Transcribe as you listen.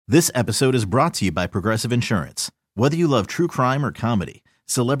This episode is brought to you by Progressive Insurance. Whether you love true crime or comedy,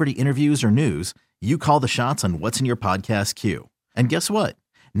 celebrity interviews or news, you call the shots on what's in your podcast queue. And guess what?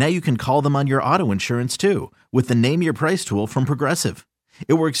 Now you can call them on your auto insurance too with the Name Your Price tool from Progressive.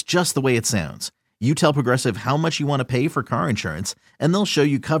 It works just the way it sounds. You tell Progressive how much you want to pay for car insurance, and they'll show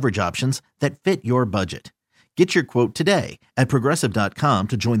you coverage options that fit your budget. Get your quote today at Progressive.com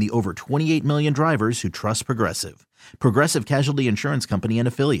to join the over 28 million drivers who trust Progressive. Progressive Casualty Insurance Company and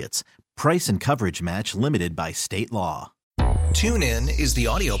Affiliates. Price and coverage match limited by state law. TuneIn is the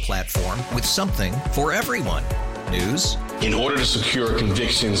audio platform with something for everyone. News. In order to secure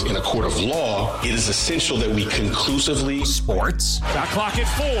convictions in a court of law, it is essential that we conclusively. Sports. Shot clock at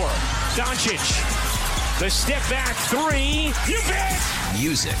 4. Doncic. The step back 3. You bet.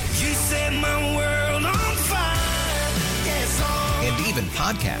 Music. You set my world on fire. Yes, and even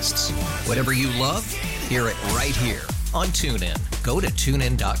podcasts. Whatever you love, hear it right here on TuneIn. Go to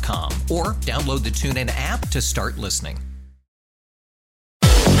TuneIn.com or download the TuneIn app to start listening.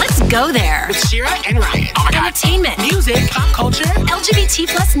 Let's go there. With Shira and Ryan. Oh my God. Entertainment. Music. Pop culture. LGBT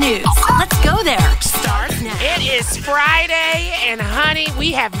plus news. Let's go there. Starts now. It is Friday, and honey,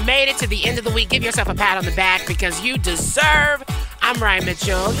 we have made it to the end of the week. Give yourself a pat on the back because you deserve. I'm Ryan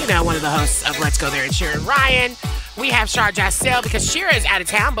Mitchell, one of the hosts of Let's Go There and Shira and Ryan. We have Shar Jossell because Shira is out of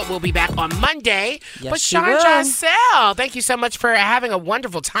town, but we'll be back on Monday. Yes, but Shar Jossell, thank you so much for having a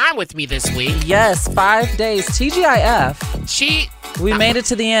wonderful time with me this week. Yes, 5 days. TGIF. We made it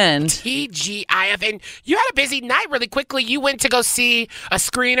to the end. TGIF. And you had a busy night really quickly. You went to go see a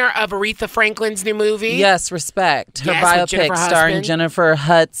screener of Aretha Franklin's new movie. Yes, Respect. Her biopic starring Jennifer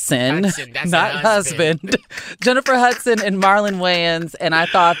Hudson. Not husband. Jennifer Hudson and Marlon Wayans. And I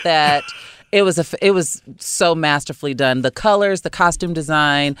thought that it was so masterfully done. The colors, the costume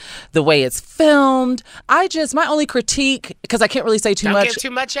design, the way it's filmed. My only critique, because I can't really say too much. Don't get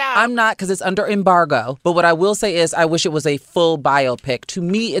too much out. I'm not, because it's under embargo. But what I will say is I wish it was a full biopic. To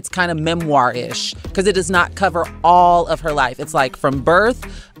me, it's kind of memoir-ish, because it does not cover all of her life. It's like from birth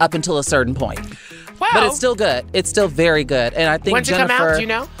up until a certain point. Wow. But it's still good. It's still very good. And I think When's Jennifer... it come out? Do you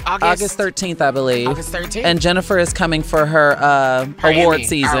know? August 13th, I believe. August 13th? And Jennifer is coming for her award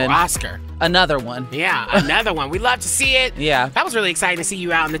season. Or Oscar. Another one. Yeah, another one. We love to see it. Yeah. That was really exciting to see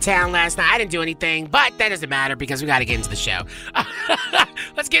you out in the town last night. I didn't do anything, but that doesn't matter because we got to get into the show.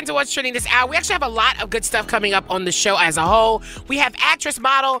 Let's get into what's trending this hour. We actually have a lot of good stuff coming up on the show as a whole. We have actress,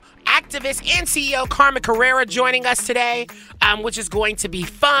 model, activist, and CEO Carmen Carrera joining us today, which is going to be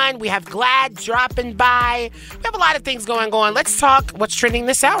fun. We have Glad dropping by. We have a lot of things going on. Let's talk what's trending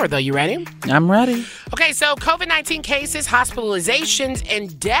this hour, though. You ready? I'm ready. Okay, so COVID-19 cases, hospitalizations,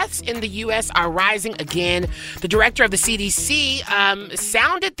 and deaths in the U.S. are rising again. The director of the CDC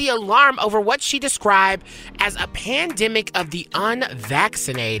sounded the alarm over what she described as a pandemic of the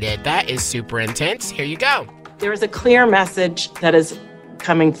unvaccinated. That is super intense. Here you go. There is a clear message that is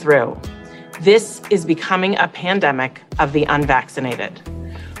coming through. This is becoming a pandemic of the unvaccinated.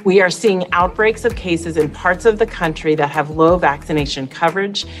 We are seeing outbreaks of cases in parts of the country that have low vaccination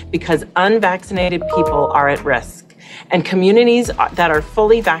coverage because unvaccinated people are at risk. And communities that are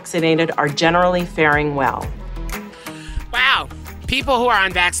fully vaccinated are generally faring well. Wow. People who are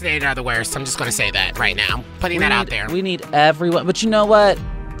unvaccinated are the worst. I'm just going to say that right now. Putting that out there. We need everyone. But you know what?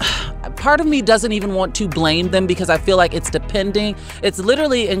 Part of me doesn't even want to blame them because I feel like it's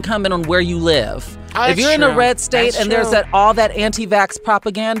literally incumbent on where you live. Oh, if you're in a red state and there's all that anti-vax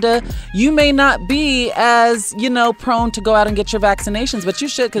propaganda, you may not be as, prone to go out and get your vaccinations, but you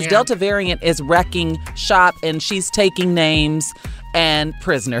should, because Delta variant is wrecking shop and she's taking names and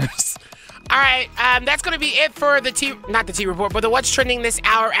prisoners. All right, that's going to be it for not the T Report, but the What's Trending this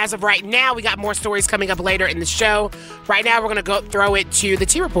hour as of right now. We got more stories coming up later in the show. Right now, we're going to go throw it to the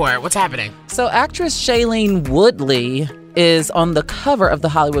T Report. What's happening? So actress Shailene Woodley is on the cover of The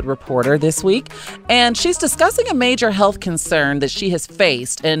Hollywood Reporter this week, and she's discussing a major health concern that she has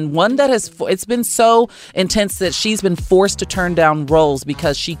faced, and one that it's been so intense that she's been forced to turn down roles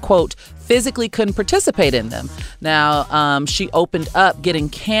because she, quote, physically couldn't participate in them. Now, she opened up getting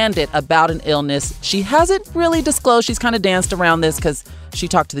candid about an illness. She hasn't really disclosed. She's kind of danced around this because she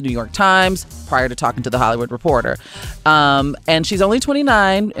talked to the New York Times prior to talking to The Hollywood Reporter. And she's only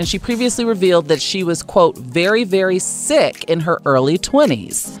 29, and she previously revealed that she was, quote, very, very sick in her early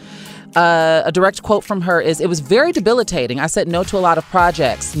 20s. A direct quote from her is, "It was very debilitating. I said no to a lot of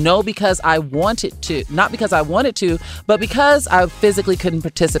projects. No because I wanted to, not because I wanted to, but because I physically couldn't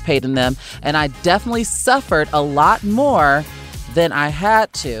participate in them. And I definitely suffered a lot more than I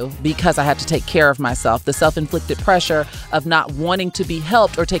had to because I had to take care of myself. The self-inflicted pressure of not wanting to be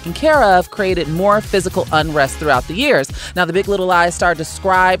helped or taken care of created more physical unrest throughout the years. Now, the Big Little Lies star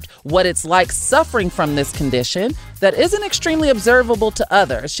described what it's like suffering from this condition that isn't extremely observable to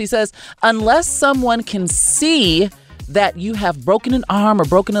others. She says, unless someone can see that you have broken an arm or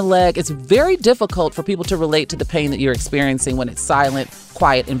broken a leg, it's very difficult for people to relate to the pain that you're experiencing when it's silent,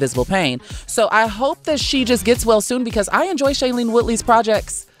 quiet, invisible pain. So I hope that she just gets well soon because I enjoy Shailene Woodley's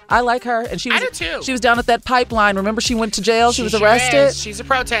projects. I like her. And I do too. She was down at that pipeline. Remember, she went to jail. She was arrested. She's a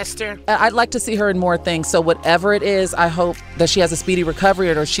protester. I'd like to see her in more things. So whatever it is, I hope that she has a speedy recovery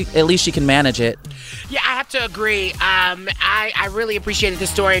or at least she can manage it. Yeah, I have to agree. I really appreciated the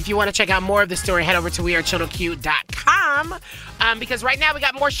story. If you want to check out more of the story, head over to wearechannelq.com. Because right now we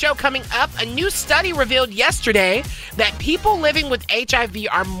got more show coming up. A new study revealed yesterday that people living with HIV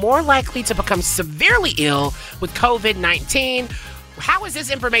are more likely to become severely ill with COVID-19. How is this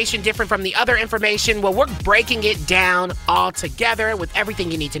information different from the other information? Well, we're breaking it down all together with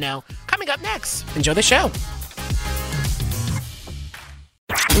everything you need to know. Coming up next, enjoy the show.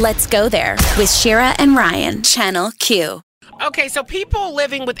 Let's go there with Shira and Ryan, Channel Q. Okay, so people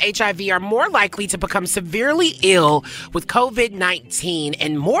living with HIV are more likely to become severely ill with COVID-19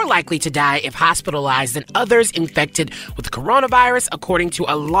 and more likely to die if hospitalized than others infected with coronavirus, according to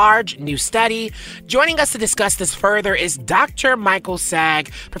a large new study. Joining us to discuss this further is Dr. Michael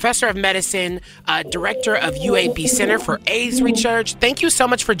Sag, professor of medicine, director of UAB Center for AIDS Research. Thank you so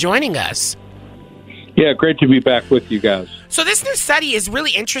much for joining us. Yeah, great to be back with you guys. So this new study is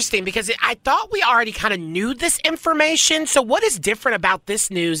really interesting because I thought we already kind of knew this information. So what is different about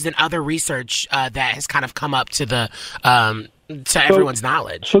this news than other research that has kind of come up to everyone's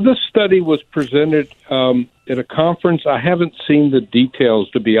knowledge? So this study was presented at a conference. I haven't seen the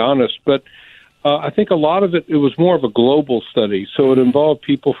details, to be honest, but I think a lot of it was more of a global study. So it involved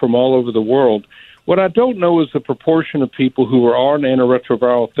people from all over the world. What I don't know is the proportion of people who are on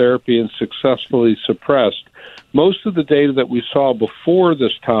antiretroviral therapy and successfully suppressed. Most of the data that we saw before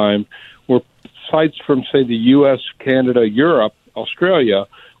this time were sites from, say, the U.S., Canada, Europe, Australia,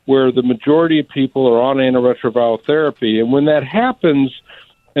 where the majority of people are on antiretroviral therapy. And when that happens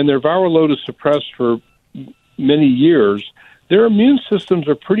and their viral load is suppressed for many years, their immune systems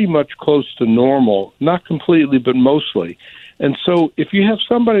are pretty much close to normal, not completely, but mostly. And so if you have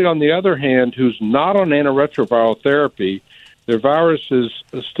somebody, on the other hand, who's not on antiretroviral therapy, their virus is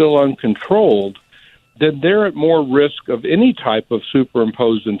still uncontrolled, then they're at more risk of any type of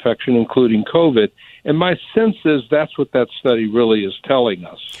superimposed infection, including COVID. And my sense is that's what that study really is telling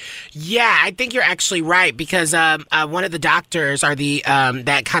us. Yeah, I think you're actually right because one of the doctors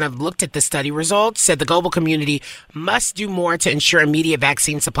that kind of looked at the study results said the global community must do more to ensure immediate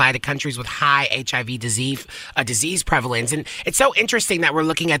vaccine supply to countries with high HIV disease prevalence. And it's so interesting that we're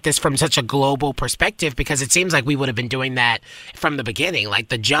looking at this from such a global perspective because it seems like we would have been doing that from the beginning, like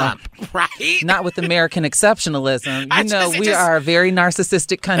the jump, right? Not with American exceptionalism. We are a very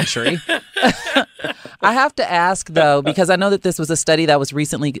narcissistic country. I have to ask, though, because I know that this was a study that was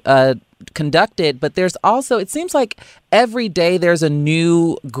recently conducted, but there's also, it seems like every day there's a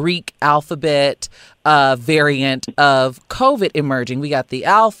new Greek alphabet variant of COVID emerging. We got the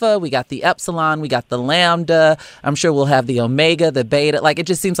Alpha, we got the Epsilon, we got the Lambda. I'm sure we'll have the Omega, the Beta. Like, it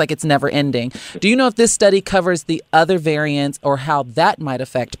just seems like it's never ending. Do you know if this study covers the other variants or how that might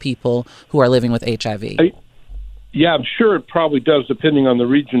affect people who are living with HIV? Yeah, I'm sure it probably does, depending on the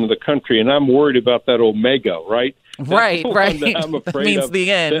region of the country. And I'm worried about that Omega, right? Right. I'm afraid that means of, the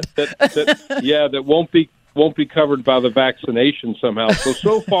end. That won't be covered by the vaccination somehow.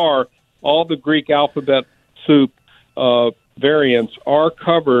 So far, all the Greek alphabet soup variants are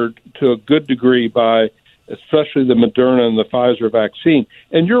covered to a good degree by especially the Moderna and the Pfizer vaccine.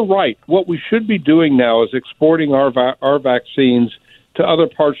 And you're right. What we should be doing now is exporting our vaccines to other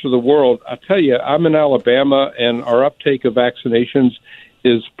parts of the world. I tell you, I'm in Alabama, and our uptake of vaccinations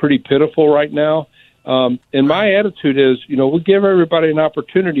is pretty pitiful right now. And my attitude is, we'll give everybody an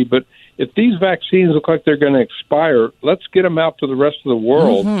opportunity, but if these vaccines look like they're going to expire, let's get them out to the rest of the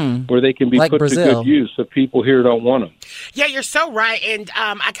world where they can be put to good use if people here don't want them. Yeah, you're so right. And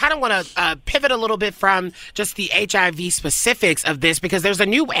I kind of want to pivot a little bit from just the HIV specifics of this, because there's a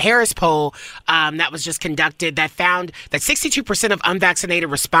new Harris poll that was just conducted that found that 62% of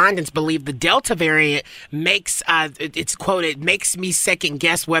unvaccinated respondents believe the Delta variant makes, it's quoted, makes me second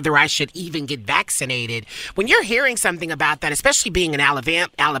guess whether I should even get vaccinated. When you're hearing something about that, especially being in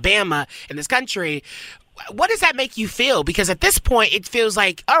Alabama in this country, what does that make you feel? Because at this point, it feels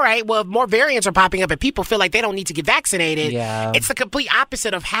like, all right, well, if more variants are popping up and people feel like they don't need to get vaccinated, it's the complete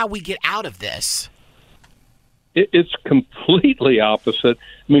opposite of how we get out of this. It's completely opposite.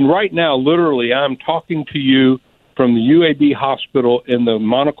 I mean, right now, literally, I'm talking to you from the UAB hospital in the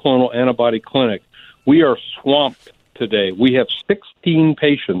monoclonal antibody clinic. We are swamped today. We have 16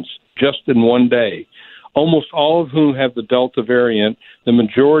 patients just in one day, almost all of whom have the Delta variant, the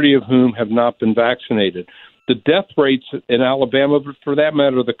majority of whom have not been vaccinated. The death rates in Alabama, but for that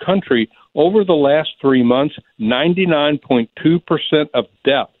matter, the country, over the last 3 months, 99.2% of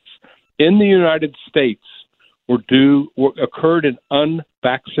deaths in the United States occurred in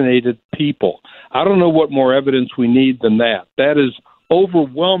unvaccinated people. I don't know what more evidence we need than that. That is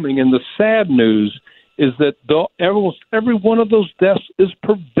overwhelming. And the sad news is that almost every one of those deaths is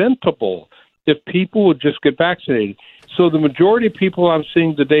preventable if people would just get vaccinated. So the majority of people I'm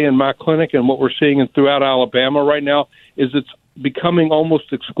seeing today in my clinic and what we're seeing throughout Alabama right now is it's becoming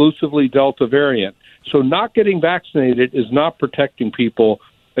almost exclusively Delta variant. So not getting vaccinated is not protecting people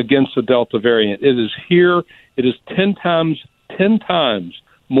against the Delta variant. It is here. It is 10 times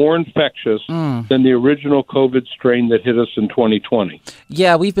more infectious than the original COVID strain that hit us in 2020.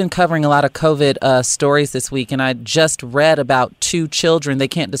 Yeah, we've been covering a lot of COVID stories this week, and I just read about 2 children. They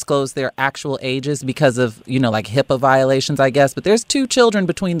can't disclose their actual ages because of, like HIPAA violations, I guess. But there's 2 children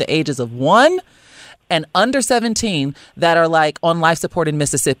between the ages of 1 and under 17 that are like on life support in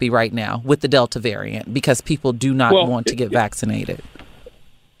Mississippi right now with the Delta variant because people do not want to get vaccinated.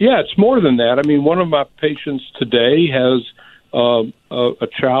 Yeah, it's more than that. I mean, one of my patients today has a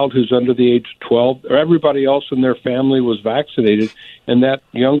child who's under the age of 12. Everybody else in their family was vaccinated, and that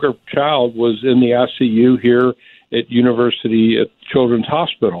younger child was in the ICU here at Children's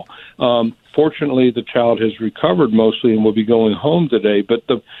Hospital. Fortunately, the child has recovered mostly and will be going home today. But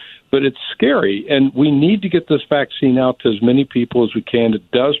it's scary, and we need to get this vaccine out to as many people as we can.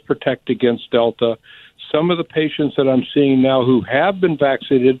 It does protect against Delta. Some of the patients that I'm seeing now who have been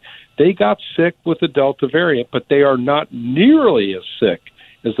vaccinated, they got sick with the Delta variant, but they are not nearly as sick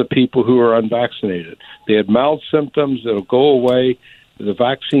as the people who are unvaccinated. They had mild symptoms that'll go away. The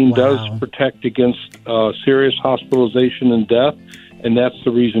vaccine does protect against serious hospitalization and death, and that's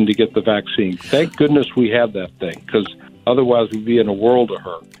the reason to get the vaccine. Thank goodness we have that thing, because otherwise we'd be in a world of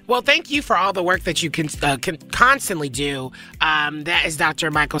hurt. Well, thank you for all the work that you can constantly do. That is Dr.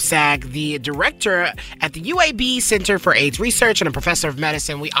 Michael Saag, the director at the UAB Center for AIDS Research and a professor of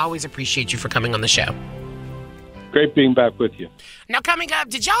medicine. We always appreciate you for coming on the show. Great being back with you. Now, coming up,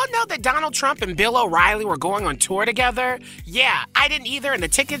 did y'all know that Donald Trump and Bill O'Reilly were going on tour together? Yeah, I didn't either, and the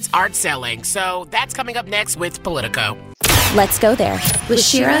tickets aren't selling. So that's coming up next with Politico. Let's go there with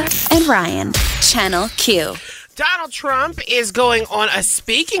Shira and Ryan. Channel Q. Donald Trump is going on a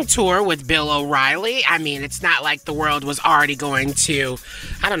speaking tour with Bill O'Reilly. I mean, it's not like the world was already going to,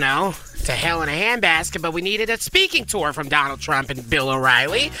 to hell in a handbasket, but we needed a speaking tour from Donald Trump and Bill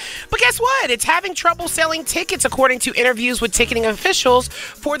O'Reilly. But guess what? It's having trouble selling tickets, according to interviews with ticketing officials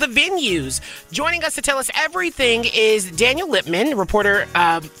for the venues. Joining us to tell us everything is Daniel Lippman, reporter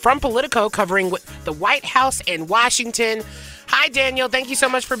from Politico, covering the White House and Washington. Hi, Daniel. Thank you so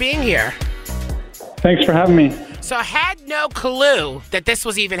much for being here. Thanks for having me. So I had no clue that this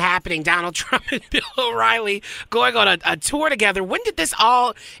was even happening. Donald Trump and Bill O'Reilly going on a tour together. When did this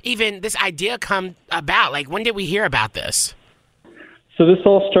idea come about? Like, when did we hear about this? So this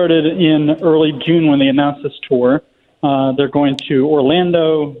all started in early June when they announced this tour. They're going to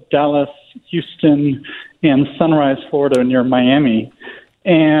Orlando, Dallas, Houston, and Sunrise, Florida, near Miami.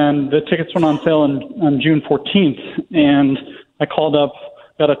 And the tickets went on sale on June 14th. And I called up,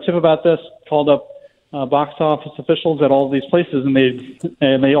 got a tip about this, called up box office officials at all of these places,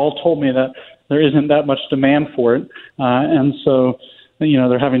 and they all told me that there isn't that much demand for it, and so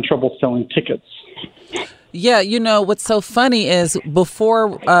they're having trouble selling tickets. Yeah, what's so funny is before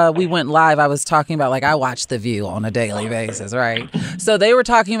we went live, I was talking about, I watch The View on a daily basis, right? So they were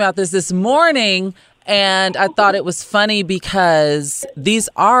talking about this morning, and I thought it was funny because these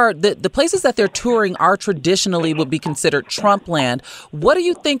are the places that they're touring are traditionally would be considered Trump land. What do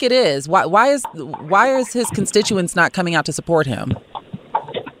you think it is? Why is his constituents not coming out to support him?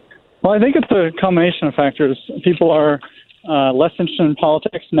 Well, I think it's a combination of factors. People are less interested in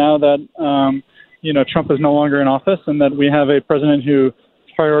politics now that Trump is no longer in office, and that we have a president who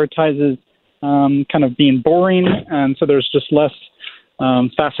prioritizes kind of being boring, and so there's just less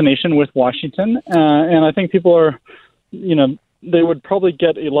fascination with Washington. And I think people are, they would probably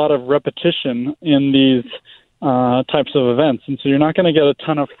get a lot of repetition in these types of events. And so you're not going to get a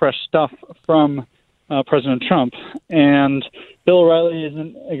ton of fresh stuff from President Trump. And Bill O'Reilly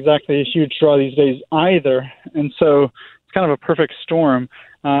isn't exactly a huge draw these days either. And so it's kind of a perfect storm.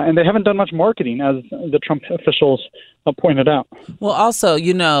 And they haven't done much marketing, as the Trump officials pointed out. Well, also,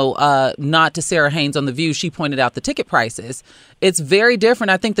 not to Sarah Haynes on The View, she pointed out the ticket prices. It's very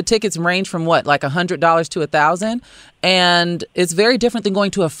different. I think the tickets range from like $100 to $1,000, and it's very different than going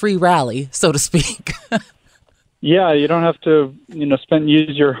to a free rally, so to speak. Yeah, you don't have to,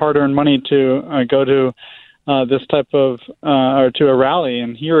 use your hard-earned money to go to this type of or to a rally.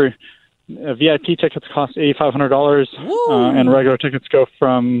 And here, VIP tickets cost $8,500, and regular tickets go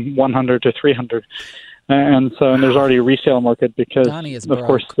from $100 to $300. And there's already a resale market because, of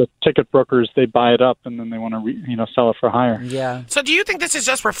course, the ticket brokers, they buy it up and then they want to, sell it for higher. Yeah. So do you think this is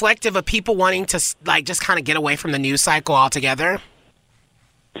just reflective of people wanting to just kind of get away from the news cycle altogether?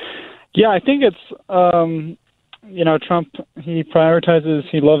 Yeah, I think it's, Trump, he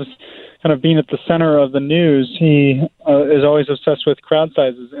loves kind of being at the center of the news. He is always obsessed with crowd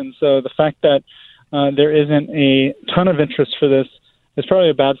sizes. And so the fact that there isn't a ton of interest for this is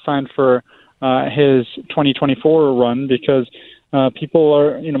probably a bad sign for his 2024 run, because people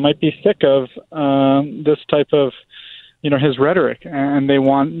are, might be sick of this type of, his rhetoric, and they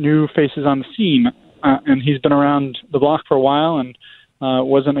want new faces on the scene. And he's been around the block for a while and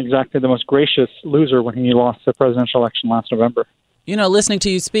wasn't exactly the most gracious loser when he lost the presidential election last November. Listening to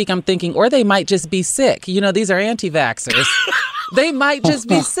you speak, I'm thinking, or they might just be sick. These are anti-vaxxers. They might just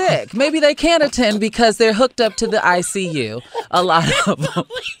be sick. Maybe they can't attend because they're hooked up to the ICU. A lot of them.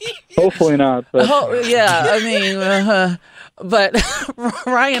 Hopefully not. But. But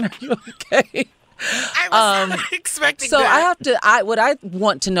Ryan, are you okay? I was expecting so that. I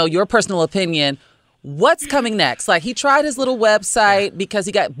want to know your personal opinion. What's coming next? Like, he tried his little website because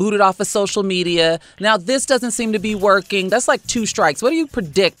he got booted off of social media. Now this doesn't seem to be working. That's like 2 strikes. What do you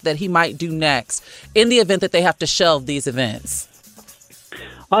predict that he might do next in the event that they have to shelve these events?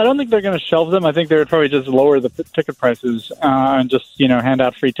 I don't think they're going to shelve them. I think they would probably just lower the ticket prices and just, hand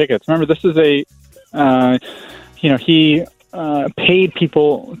out free tickets. Remember, this is he paid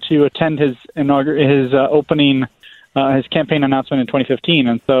people to attend his opening, his campaign announcement in 2015.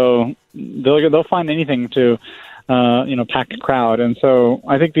 And so they'll find anything to, pack a crowd. And so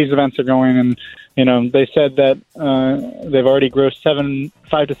I think these events are going, and, they said that they've already grossed $5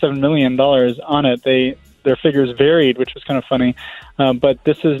 to $7 million on it. Their figures varied, which was kind of funny. But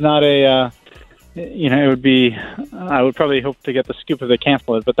this is not it would be, I would probably hope to get the scoop if they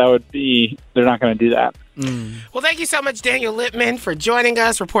cancel it, but they're not going to do that. Well, thank you so much, Daniel Lippman, for joining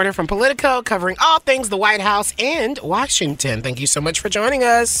us, reporter from Politico, covering all things the White House and Washington. Thank you so much for joining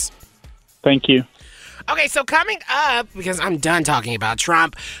us. Thank you. Okay, so coming up, because I'm done talking about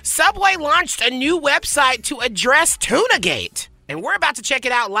Trump, Subway launched a new website to address Tunagate. And we're about to check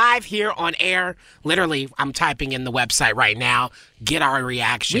it out live here on air. Literally, I'm typing in the website right now. Get our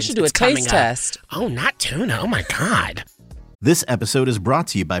reactions. We should do a taste test. Oh, not tuna. Oh, my God. This episode is brought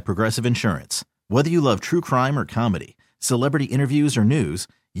to you by Progressive Insurance. Whether you love true crime or comedy, celebrity interviews or news,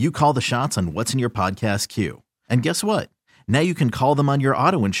 you call the shots on what's in your podcast queue. And guess what? Now you can call them on your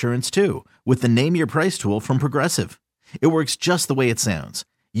auto insurance, too, with the Name Your Price tool from Progressive. It works just the way it sounds.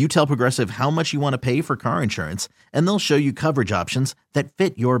 You tell Progressive how much you want to pay for car insurance, and they'll show you coverage options that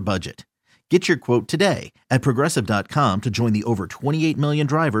fit your budget. Get your quote today at Progressive.com to join the over 28 million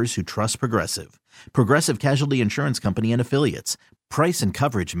drivers who trust Progressive. Progressive Casualty Insurance Company and Affiliates. Price and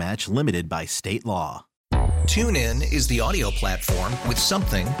coverage match limited by state law. TuneIn is the audio platform with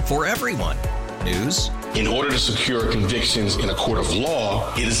something for everyone. News. In order to secure convictions in a court of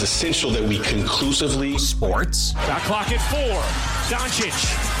law, it is essential that we conclusively. Sports. Shot clock at 4. Doncic.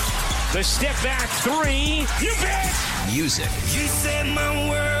 The step back 3. You bet. Music. You set my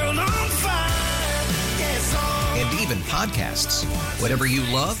world on fire. Yes, and even podcasts. Whatever you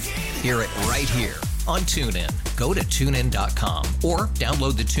love, hear it right here on TuneIn. Go to TuneIn.com or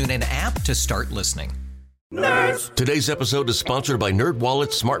download the TuneIn app to start listening. Nerds. Today's episode is sponsored by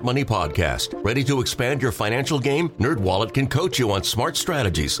NerdWallet's Smart Money Podcast. Ready to expand your financial game? NerdWallet can coach you on smart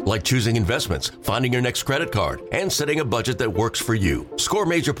strategies like choosing investments, finding your next credit card, and setting a budget that works for you. Score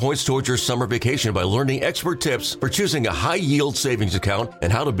major points towards your summer vacation by learning expert tips for choosing a high-yield savings account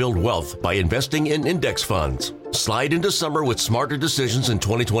and how to build wealth by investing in index funds. Slide into summer with smarter decisions in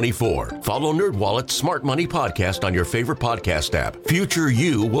 2024. Follow NerdWallet's Smart Money Podcast on your favorite podcast app. Future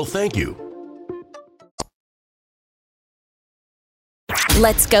you will thank you.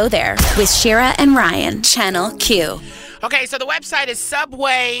 Let's go there with Shira and Ryan, Channel Q. Okay, so the website is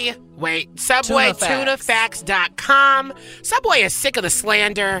SubwayTunaFacts.com. Subway is sick of the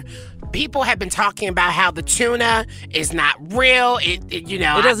slander. People have been talking about how the tuna is not real. It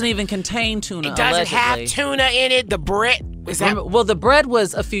doesn't even contain tuna. It doesn't allegedly have tuna in it. The bread Is that? Well, the bread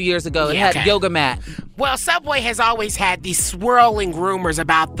was a few years ago. It had yoga mat. Well, Subway has always had these swirling rumors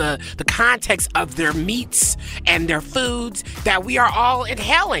about the context of their meats and their foods that we are all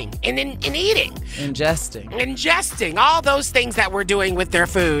inhaling and eating. Ingesting. All those things that we're doing with their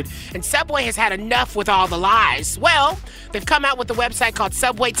food. And Subway has had enough with all the lies. Well, they've come out with a website called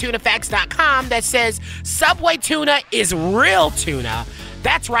SubwayTunaFacts.com that says Subway tuna is real tuna.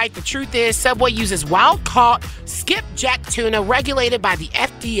 That's right. The truth is Subway uses wild-caught skipjack tuna regulated by the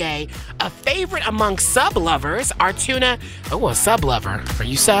FDA. A favorite among sub lovers are tuna. Oh, a sub lover. Are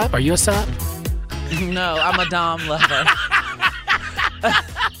you sub? Are you a sub? No, I'm a Dom lover.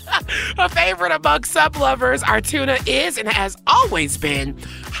 A favorite among sub lovers, our tuna is and has always been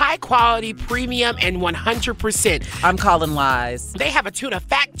high quality, premium, and 100%. I'm calling lies. They have a tuna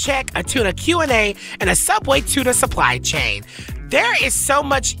fact check, a tuna Q&A, and a Subway tuna supply chain. There is so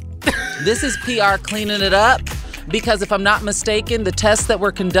much. This is PR cleaning it up. Because if I'm not mistaken, the tests that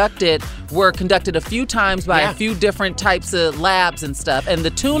were conducted a few times by a few different types of labs and stuff. And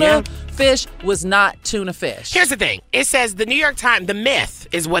the tuna fish was not tuna fish. Here's the thing. It says the New York Times, the myth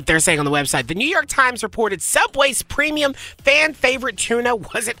is what they're saying on the website. The New York Times reported Subway's premium fan favorite tuna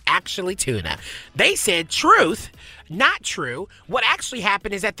wasn't actually tuna. They said truth. Not true. What actually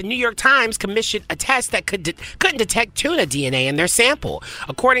happened is that the New York Times commissioned a test that couldn't detect tuna DNA in their sample.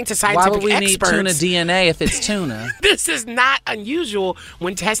 According to scientific experts... Why would we need tuna DNA if it's tuna? This is not unusual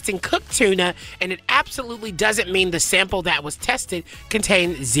when testing cooked tuna, and it absolutely doesn't mean the sample that was tested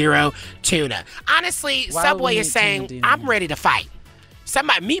contained zero tuna. Honestly, Subway is saying, I'm ready to fight.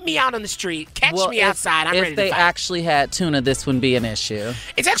 Somebody meet me out on the street, catch me outside, I'm ready to fight. If they actually had tuna, this wouldn't be an issue.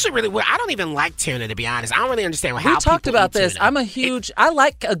 It's actually really weird. I don't even like tuna, to be honest. I don't really understand how people eat tuna. We talked about this. I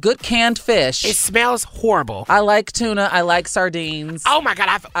like a good canned fish. It smells horrible. I like tuna. I like sardines. Oh, my God.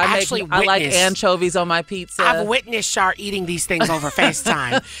 I like anchovies on my pizza. I've witnessed Shar eating these things over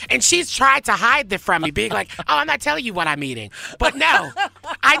FaceTime. And she's tried to hide them from me, being like, oh, I'm not telling you what I'm eating. But no,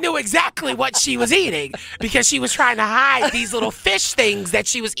 I knew exactly what she was eating because she was trying to hide these little fish things that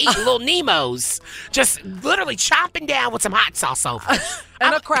she was eating, little Nemos, just literally chomping down with some hot sauce over.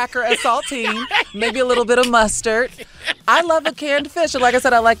 And a cracker, a saltine, maybe a little bit of mustard. I love a canned fish. And like I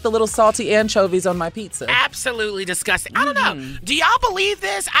said, I like the little salty anchovies on my pizza. Absolutely disgusting. I don't know. Do y'all believe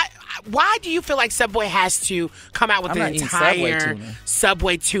this? Why do you feel like Subway has to come out with the entire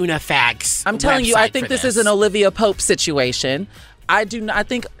Subway tuna facts? I'm telling you, I think this is an Olivia Pope situation. I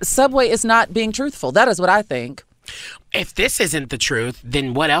think Subway is not being truthful. That is what I think. If this isn't the truth,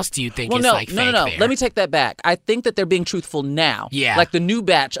 then what else do you think is fake No. there? Let me take that back. I think that they're being truthful now. Yeah. Like the new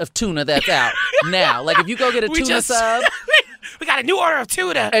batch of tuna that's out now. Like if you go get a tuna sub. We got a new order of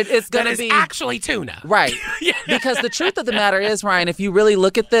tuna. It's going to be actually tuna. Right. Because the truth of the matter is, Ryan, if you really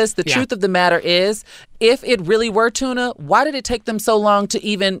look at this, the truth of the matter is, if it really were tuna, why did it take them so long to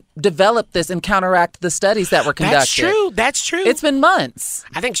even develop this and counteract the studies that were conducted? That's true. It's been months.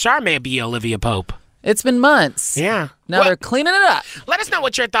 I think Char may be Olivia Pope. It's been months. Yeah. Now they're cleaning it up. Let us know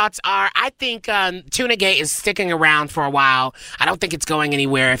what your thoughts are. I think Tunagate is sticking around for a while. I don't think it's going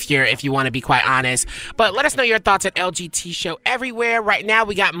anywhere if you want to be quite honest. But let us know your thoughts at LGT Show Everywhere. Right now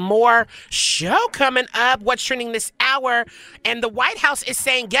we got more show coming up. What's trending this hour? And the White House is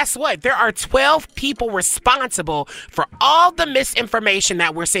saying, guess what? There are 12 people responsible for all the misinformation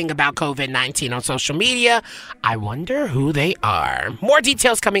that we're seeing about COVID-19 on social media. I wonder who they are. More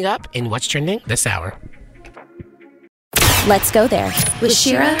details coming up in What's Trending this hour. Let's go there with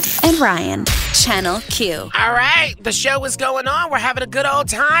Shira and Ryan, Channel Q. All right, the show is going on. We're having a good old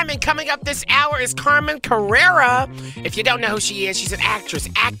time. And coming up this hour is Carmen Carrera. If you don't know who she is, she's an actress,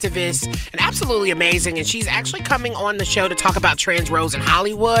 activist, and absolutely amazing. And she's actually coming on the show to talk about trans roles in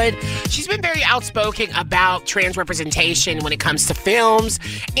Hollywood. She's been very outspoken about trans representation when it comes to films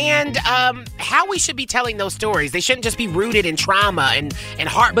and how we should be telling those stories. They shouldn't just be rooted in trauma and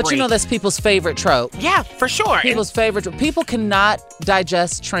heartbreak. But you know that's people's favorite trope. Yeah, for sure. People's favorite trope. People cannot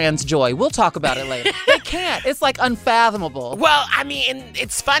digest trans joy. We'll talk about it later. They can't. It's like unfathomable. Well, I mean, and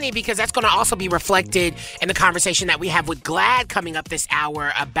it's funny because that's going to also be reflected in the conversation that we have with GLAAD coming up this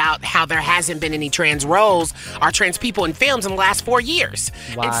hour about how there hasn't been any trans roles or trans people in films in the last 4 years.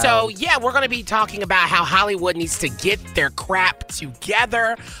 Wow. And so, yeah, we're going to be talking about how Hollywood needs to get their crap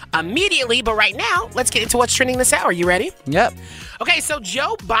together immediately. But right now, let's get into what's trending this hour. You ready? Yep. Okay, so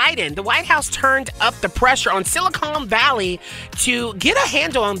Joe Biden, the White House turned up the pressure on Silicon Valley to get a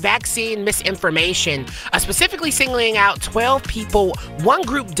handle on vaccine misinformation, specifically singling out 12 people, one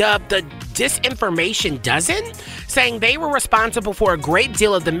group dubbed the Disinformation Dozen, saying they were responsible for a great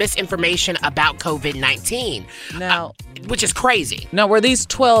deal of the misinformation about COVID-19. Now, which is crazy. Now, were these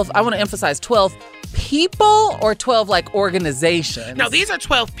 12, I want to emphasize 12 people or 12 like organizations? No, these are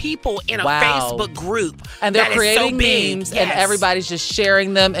 12 people in a Facebook group. And they're creating so memes and everybody's just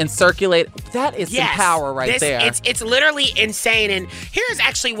sharing them and circulate. That is some power there. It's literally insane. And here's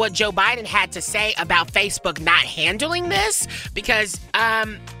actually what Joe Biden had to say about Facebook not handling this, because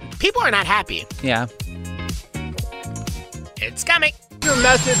people are not happy. Yeah. It's coming. Your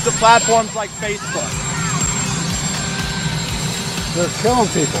message to platforms like Facebook. They're killing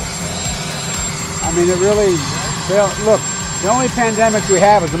people. I mean, look, the only pandemic we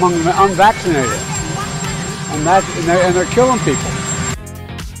have is among the unvaccinated. And they're killing people.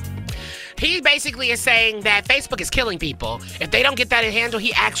 He basically is saying that Facebook is killing people. If they don't get that in handle,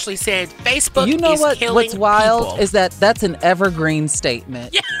 he actually said Facebook is killing people. What's wild is that's an evergreen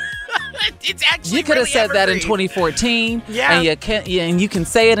statement. Yeah. It's actually you could have really said that in evergreen. 2014, yeah, and you can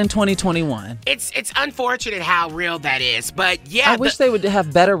say it in 2021. It's unfortunate how real that is, but I wish they would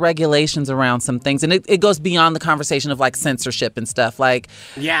have better regulations around some things, and it goes beyond the conversation of like censorship and stuff. Like,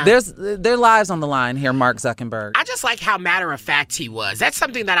 there's their lives on the line here, Mark Zuckerberg. I just like how matter of fact he was. That's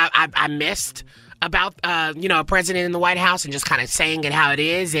something that I missed about a president in the White House, and just kind of saying it how it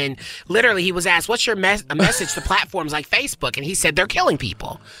is. And literally he was asked, what's your message to platforms like Facebook? And he said they're killing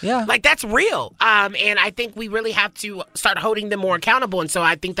people. Yeah. Like, that's real. And I think we really have to start holding them more accountable. And so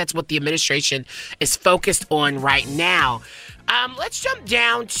I think that's what the administration is focused on right now. Let's jump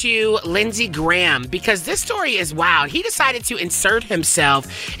down to Lindsey Graham, because this story is wild. He decided to insert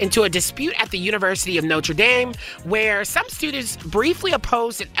himself into a dispute at the University of Notre Dame, where some students briefly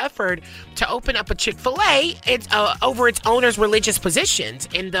opposed an effort to open up a Chick-fil-A over its owner's religious positions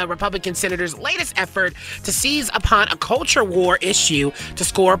in the Republican senator's latest effort to seize upon a culture war issue to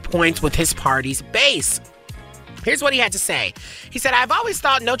score points with his party's base. Here's what he had to say. He said, I've always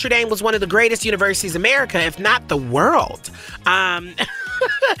thought Notre Dame was one of the greatest universities in America, if not the world.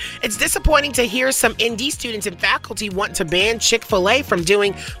 It's disappointing to hear some ND students and faculty want to ban Chick-fil-A from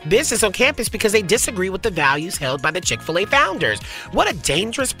doing business on campus because they disagree with the values held by the Chick-fil-A founders. What a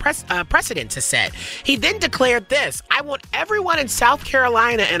dangerous precedent to set. He then declared this: I want everyone in South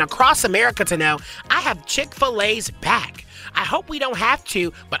Carolina and across America to know I have Chick-fil-A's back. I hope we don't have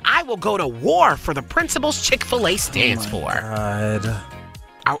to, but I will go to war for the principles Chick-fil-A stands for. God.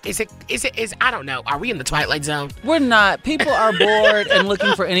 I don't know. Are we in the Twilight Zone? We're not. People are bored and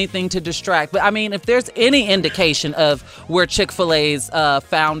looking for anything to distract. But I mean, if there's any indication of where Chick-fil-A's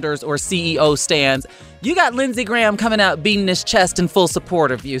founders or CEO stands, you got Lindsey Graham coming out beating his chest in full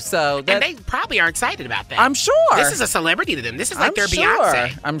support of you. And they probably are excited about that. I'm sure. This is a celebrity to them. This is like their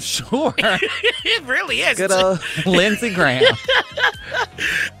Beyonce. I'm sure. It really is. Good old Lindsey Graham.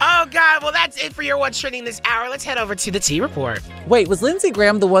 Oh, God. Well, that's it for your What's Trending this hour. Let's head over to the T Report. Wait, was Lindsey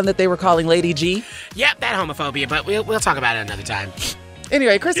Graham the one that they were calling Lady G? Yep, that homophobia, but we'll talk about it another time.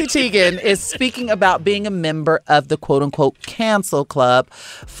 Anyway, Chrissy Teigen is speaking about being a member of the quote-unquote cancel club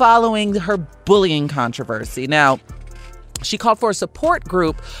following her bullying controversy. Now, she called for a support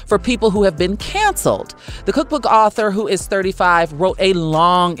group for people who have been canceled. The cookbook author, who is 35, wrote a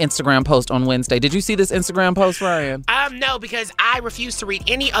long Instagram post on Wednesday. Did you see this Instagram post, Ryan? No, because I refuse to read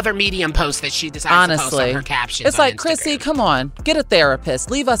any other Medium post that she decides to post on her captions. It's like, Instagram. Chrissy, come on, get a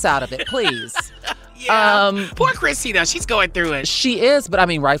therapist. Leave us out of it, please. Yeah. Poor Chrissy, though. She's going through it. She is, but I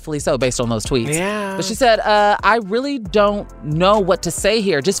mean, rightfully so, based on those tweets. Yeah. But she said, I really don't know what to say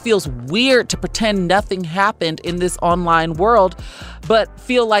here. It just feels weird to pretend nothing happened in this online world, but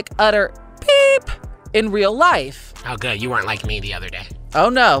feel like utter beep in real life. Oh, good. You weren't like me the other day. Oh,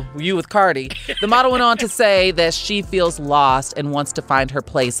 no. You with Cardi. The model went on to say that she feels lost and wants to find her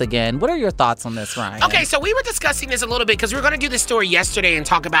place again. What are your thoughts on this, Ryan? Okay, so we were discussing this a little bit because we were going to do this story yesterday and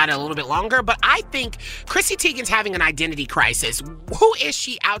talk about it a little bit longer, but I think Chrissy Teigen's having an identity crisis. Who is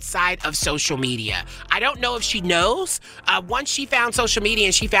she outside of social media? I don't know if she knows. Once she found social media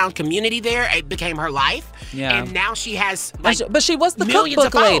and she found community there, it became her life. Yeah. And now she has but she was the millions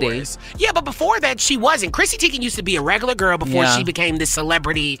cookbook of lady. followers. Yeah, but before that, she wasn't. Chrissy Teigen used to be a regular girl before she became this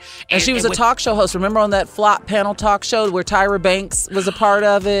celebrity. And she was a talk show host. Remember on that flop panel talk show where Tyra Banks was a part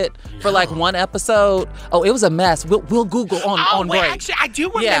of it for like one episode? Oh, it was a mess. We'll Google on break. Actually, I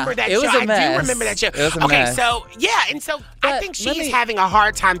do remember that show. It was a mess. I do remember that show. It was a mess. So I think she's having a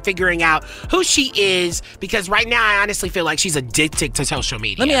hard time figuring out who she is, because right now I honestly feel like she's addicted to social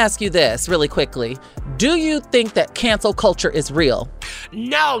media. Let me ask you this really quickly. Do you think that cancel culture is real?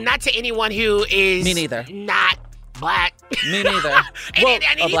 No, not to anyone who is Me neither. Not black. Me neither.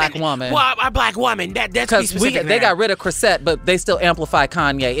 A black woman. Well, a black woman. That's because they got rid of Chrisette, but they still amplify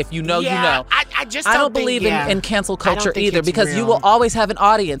Kanye. If you know, you know. I I just I don't believe in cancel culture either, because real. you will always have an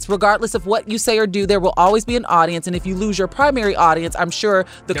audience. Regardless of what you say or do, there will always be an audience. And if you lose your primary audience, I'm sure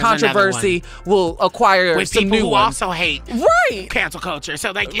the controversy will acquire with some people new who ones. also hate cancel culture.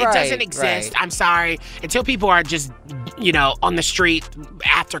 So, like, it Right, doesn't exist. I'm sorry. Until people are just, on the street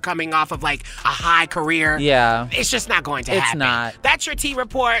after coming off of, like, a high career. Yeah. It's just not going to happen. It's not. That's your T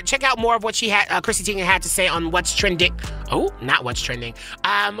Report. Check out more of what Chrissy Teigen had to say on what's trending. Oh, not what's trending.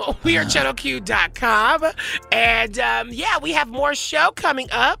 We are channelq.com. And, we have more show coming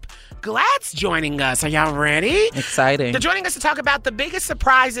up. Glad's joining us. Are y'all ready? Exciting. They're joining us to talk about the biggest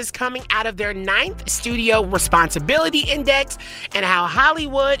surprises coming out of their 9th Studio Responsibility Index and how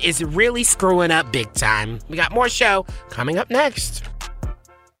Hollywood is really screwing up big time. We got more show coming up next.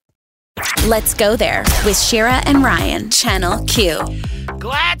 Let's go there with Shira and Ryan, Channel Q.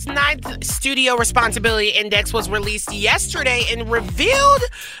 Glad's 9th Studio Responsibility Index was released yesterday and revealed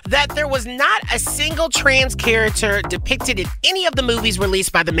that there was not a single trans character depicted in any of the movies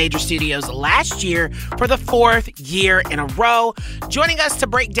released by the major studios last year for the 4th year in a row. Joining us to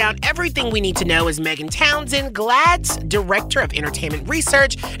break down everything we need to know is Megan Townsend, Glad's Director of Entertainment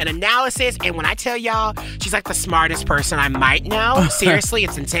Research and Analysis. And when I tell y'all, she's like the smartest person I might know. Seriously,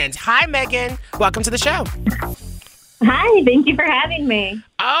 it's intense. Hi, Megan. Welcome to the show. Hi, thank you for having me.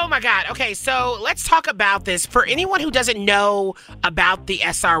 Oh, my God. Okay, so let's talk about this. For anyone who doesn't know about the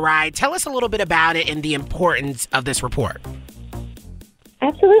SRI, tell us a little bit about it and the importance of this report.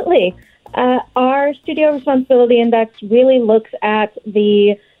 Absolutely. Our Studio Responsibility Index really looks at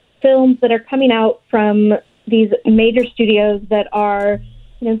the films that are coming out from these major studios that are,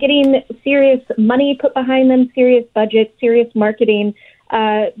 getting serious money put behind them, serious budget, serious marketing,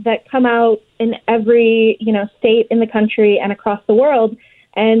 that come out in every, state in the country and across the world.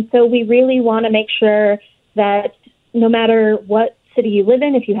 And so we really want to make sure that no matter what city you live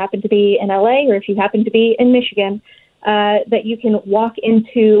in, if you happen to be in LA or if you happen to be in Michigan, that you can walk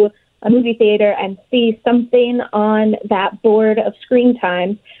into a movie theater and see something on that board of screen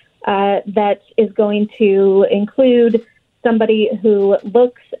time that is going to include somebody who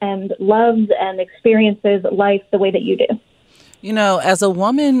looks and loves and experiences life the way that you do. As a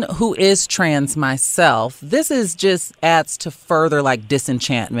woman who is trans myself, this is just adds to further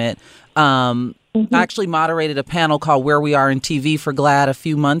disenchantment. I actually moderated a panel called Where We Are in TV for GLAAD a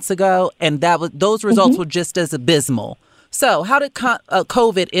few months ago, and those results were just as abysmal. So how did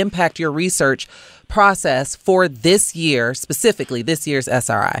COVID impact your research process for this year, specifically this year's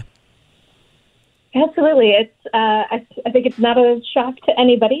SRI? Absolutely. It's I think it's not a shock to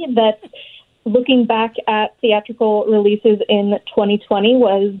anybody that looking back at theatrical releases in 2020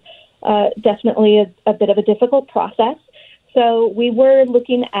 was definitely a bit of a difficult process. So we were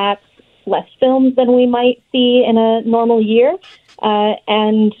looking at less films than we might see in a normal year,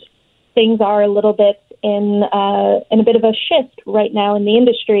 and things are a little bit in a bit of a shift right now in the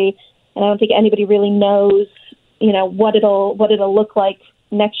industry. And I don't think anybody really knows, what it'll look like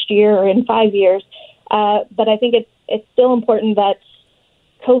next year or in 5 years. But I think it's still important that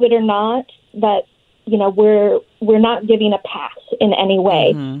COVID or not, that we're not giving a pass in any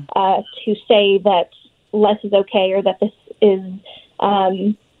way to say that less is okay or that this is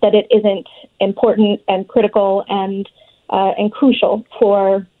that it isn't important and critical and crucial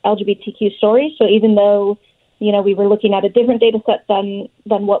for LGBTQ stories. So even though we were looking at a different data set than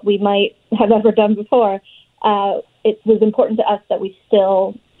what we might have ever done before, it was important to us that we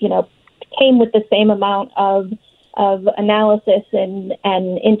still came with the same amount of analysis and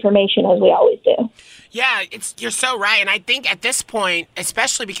information as we always do. Yeah, you're so right. And I think at this point,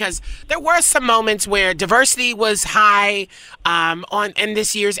 especially because there were some moments where diversity was high in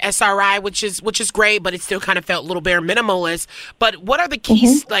this year's SRI, which is great, but it still kind of felt a little bare minimalist. But what are the key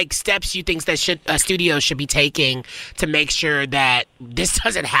steps you think that studios should be taking to make sure that this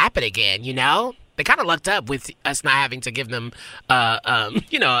doesn't happen again, They kind of lucked up with us not having to give them,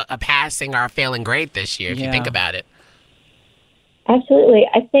 a passing or a failing grade this year, if you think about it. Absolutely.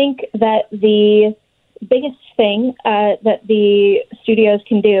 I think that the biggest thing that the studios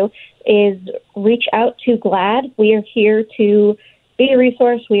can do is reach out to GLAAD. We are here to be a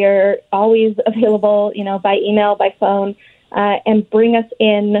resource. We are always available, by email, by phone, and bring us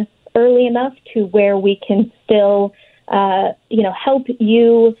in early enough to where we can still, help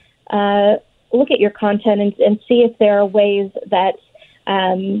you look at your content and see if there are ways that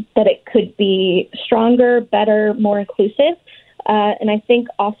it could be stronger, better, more inclusive. And I think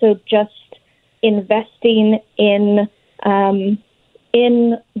also just investing in the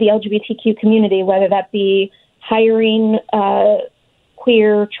LGBTQ community, whether that be hiring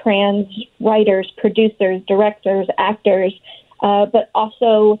queer, trans writers, producers, directors, actors, but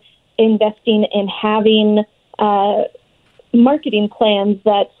also investing in having marketing plans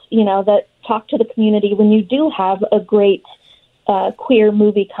that talk to the community when you do have a great queer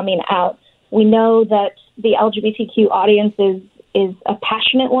movie coming out. We know that the LGBTQ audience is a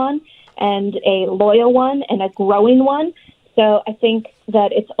passionate one and a loyal one and a growing one. So I think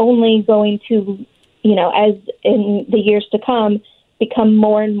that it's only going to, as in the years to come, become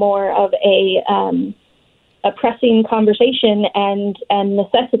more and more of a pressing conversation and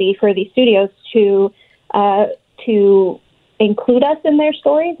necessity for these studios to include us in their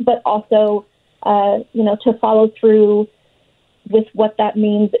stories, but also, to follow through with what that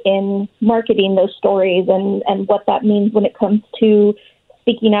means in marketing those stories and what that means when it comes to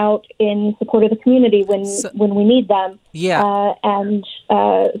speaking out in support of the community when we need them. Yeah. And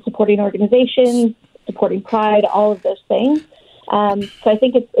supporting organizations, supporting Pride, all of those things. So I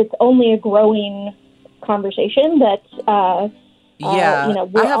think it's only a growing conversation that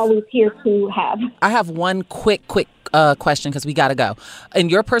we're always here to have. I have one quick question because we got to go. In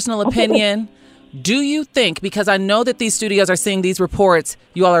your personal opinion, do you think, because I know that these studios are seeing these reports,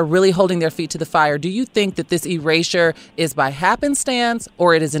 you all are really holding their feet to the fire, do you think that this erasure is by happenstance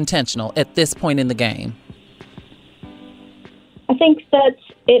or it is intentional at this point in the game? I think that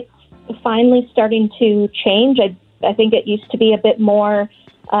it's finally starting to change. I think it used to be a bit more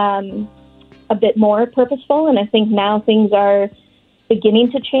purposeful, and I think now things are beginning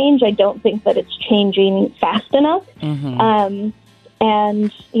to change. I don't think that it's changing fast enough. Mm-hmm.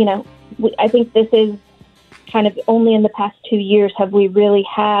 I think this is kind of only in the past 2 years have we really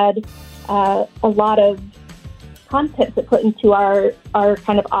had a lot of content to put into our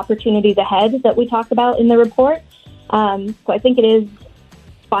kind of opportunities ahead that we talk about in the report. So I think it is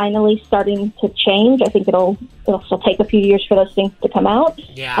finally starting to change. I think it'll still take a few years for those things to come out.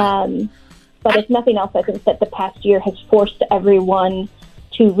 Yeah. But if nothing else, I think that the past year has forced everyone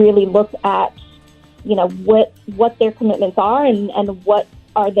to really look at, what their commitments are and what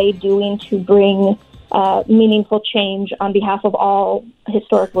are they doing to bring meaningful change on behalf of all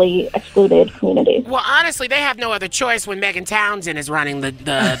historically excluded communities. Well, honestly, they have no other choice when Megan Townsend is running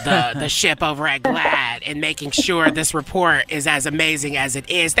the ship over at GLAAD and making sure this report is as amazing as it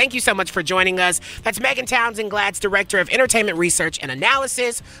is. Thank you so much for joining us. That's Megan Townsend, GLAAD's Director of Entertainment Research and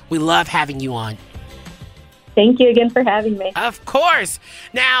Analysis. We love having you on. Thank you again for having me. Of course.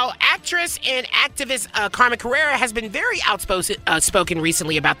 Now, actress and activist Carmen Carrera has been very outspoken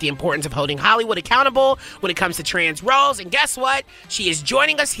recently about the importance of holding Hollywood accountable when it comes to trans roles. And guess what? She is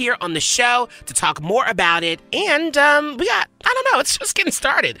joining us here on the show to talk more about it. And it's just getting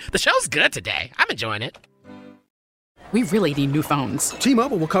started. The show's good today. I'm enjoying it. We really need new phones.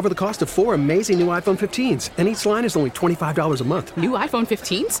 T-Mobile will cover the cost of 4 amazing new iPhone 15s, and each line is only $25 a month. New iPhone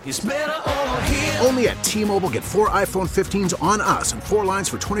 15s? It's better over here. Only at T-Mobile, get 4 iPhone 15s on us and 4 lines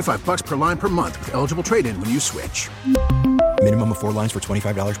for $25 per line per month with eligible trade-in when you switch. Minimum of 4 lines for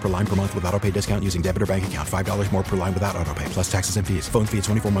 $25 per line per month with autopay discount using debit or bank account. $5 more per line without autopay, plus taxes and fees. Phone fee at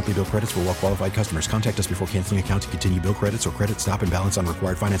 24 monthly bill credits for well-qualified customers. Contact us before canceling account to continue bill credits or credit stop and balance on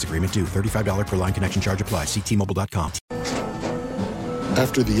required finance agreement due. $35 per line connection charge applies. See T-Mobile.com.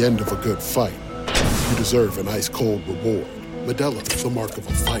 After the end of a good fight, you deserve an ice-cold reward. Modelo is the mark of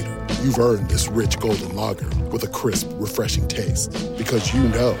a fighter. You've earned this rich golden lager with a crisp, refreshing taste. Because you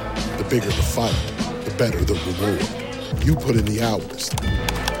know, the bigger the fight, the better the reward. You put in the hours,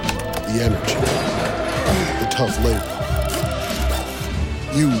 the energy, the tough labor.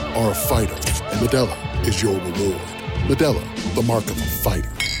 You are a fighter, and Modelo is your reward. Modelo, the mark of a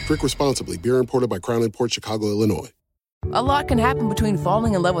fighter. Drink responsibly. Beer imported by Crown Imports, Chicago, Illinois. A lot can happen between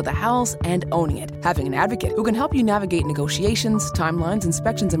falling in love with a house and owning it. Having an advocate who can help you navigate negotiations, timelines,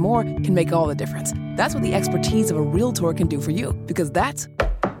 inspections, and more can make all the difference. That's what the expertise of a Realtor can do for you, because that's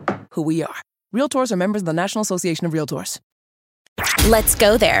who we are. Realtors are members of the National Association of Realtors. Let's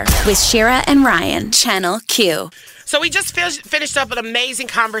go there with Shira and Ryan, Channel Q. So we just finished up an amazing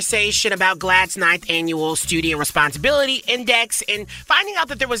conversation about GLAAD's 9th Annual Studio Responsibility Index, and finding out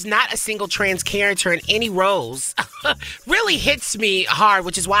that there was not a single trans character in any roles really hits me hard,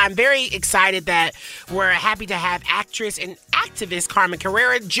 which is why I'm very excited that we're happy to have actress and activist Carmen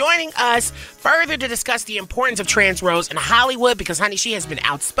Carrera joining us further to discuss the importance of trans roles in Hollywood, because, honey, she has been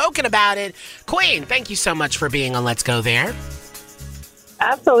outspoken about it. Queen, thank you so much for being on Let's Go There.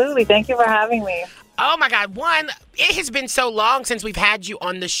 Absolutely. Thank you for having me. Oh, my God. One, it has been so long since we've had you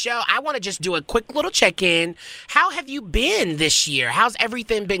on the show. I want to just do a quick little check-in. How have you been this year? How's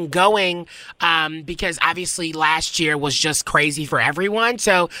everything been going? Because obviously last year was just crazy for everyone.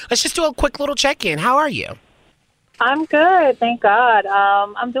 So let's just do a quick little check-in. How are you? I'm good, thank God.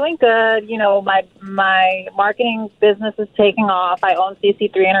 I'm doing good. You know, my marketing business is taking off. I own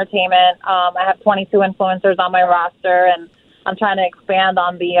CC3 Entertainment. I have 22 influencers on my roster, and I'm trying to expand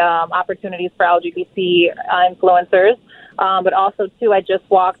on the opportunities for LGBT influencers. But also, too, I just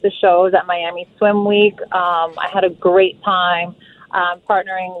walked the shows at Miami Swim Week. I had a great time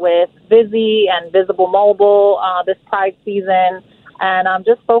partnering with Vizzy and Visible Mobile this Pride season. And I'm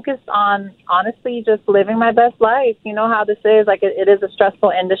just focused on, honestly, just living my best life. You know how this is. Like, it is a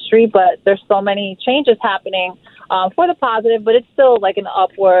stressful industry, but there's so many changes happening for the positive, but it's still like an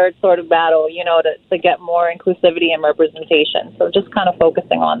upward sort of battle, you know, to get more inclusivity and representation. So just kind of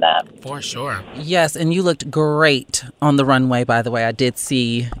focusing on that. For sure. Yes, and you looked great on the runway, by the way. I did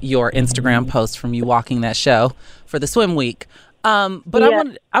see your Instagram post from you walking that show for the swim week. But yeah.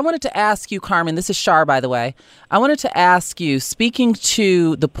 I wanted to ask you, Carmen, this is Shar, by the way. I wanted to ask you, speaking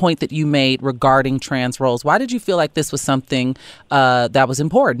to the point that you made regarding trans roles, why did you feel like this was something that was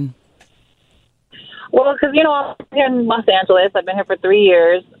important? Well, because, you know, I'm here in Los Angeles. I've been here for 3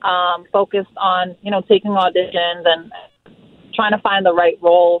 years, focused on, you know, taking auditions and trying to find the right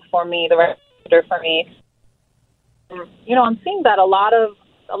role for me, the right actor for me. You know, I'm seeing that a lot of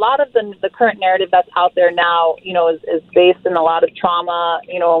the current narrative that's out there now, you know, is based in a lot of trauma,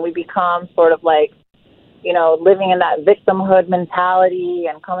 you know, and we become sort of like, you know, living in that victimhood mentality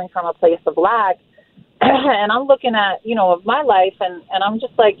and coming from a place of lack. And I'm looking at, you know, my life and I'm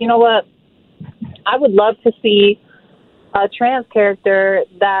just like, you know what, I would love to see a trans character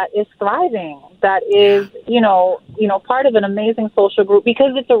that is thriving, that is, you know, part of an amazing social group,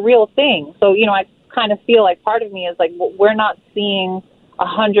 because it's a real thing. So, you know, I kind of feel like part of me is like, we're not seeing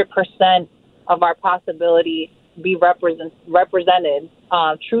 100% of our possibility be represented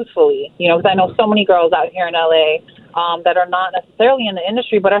truthfully, you know, because I know so many girls out here in LA that are not necessarily in the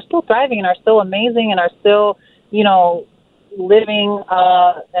industry, but are still thriving and are still amazing and are still, you know, living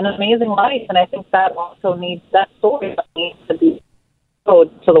an amazing life. And I think that also that story needs to be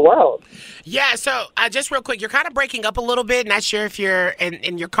told to the world. Yeah, so just real quick, you're kind of breaking up a little bit. Not sure if you're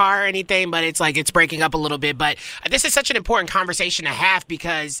in your car or anything, but it's like it's breaking up a little bit. But this is such an important conversation to have,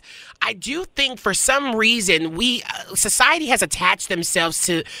 because I do think for some reason society has attached themselves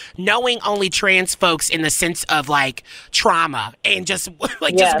to knowing only trans folks in the sense of like trauma and just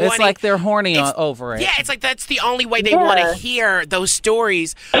like just it's like they're horny over it. Yeah, it's like that's the only way they want to hear those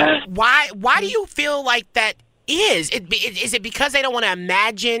stories. Why do you feel like that? Is it because they don't want to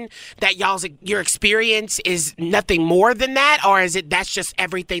imagine that your experience is nothing more than that, or is it that's just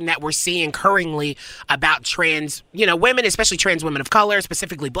everything that we're seeing currently about trans, you know, women, especially trans women of color,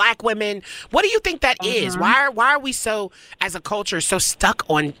 specifically Black women? What do you think that is? Why are we so, as a culture, so stuck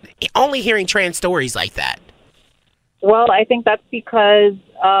on only hearing trans stories like that? Well, I think that's because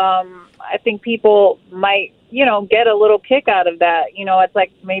I think people might, you know, get a little kick out of that. You know, it's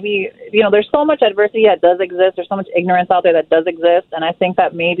like maybe, you know, there's so much adversity that does exist. There's so much ignorance out there that does exist. And I think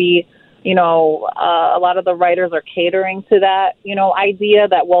that maybe, you know, a lot of the writers are catering to that, you know, idea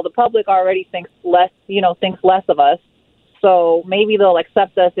that, well, the public already thinks less of us. So maybe they'll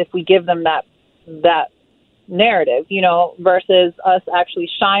accept us if we give them that narrative, you know, versus us actually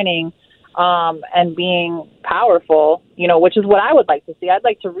shining and being powerful, you know, which is what I would like to see. I'd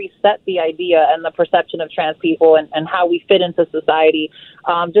like to reset the idea and the perception of trans people and how we fit into society,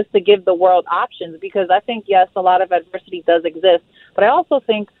 just to give the world options, because I think, yes, a lot of adversity does exist, but I also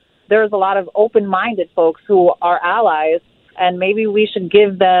think there's a lot of open-minded folks who are allies, and maybe we should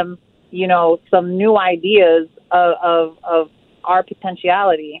give them, you know, some new ideas of our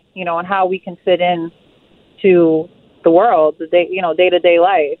potentiality, you know, and how we can fit in to the world, day-to-day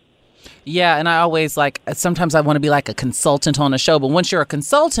life. Yeah, and I always sometimes I want to be like a consultant on a show, but once you're a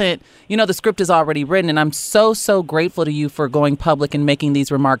consultant, you know, the script is already written, and I'm so grateful to you for going public and making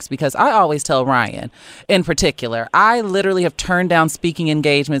these remarks, because I always tell Ryan, in particular, I literally have turned down speaking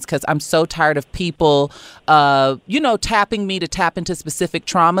engagements because I'm so tired of people, tapping me to tap into specific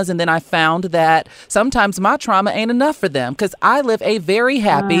traumas, and then I found that sometimes my trauma ain't enough for them, because I live a very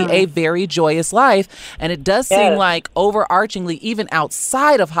happy, a very joyous life, and it does seem like overarchingly, even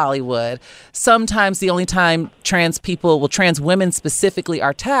outside of Hollywood, sometimes the only time trans women specifically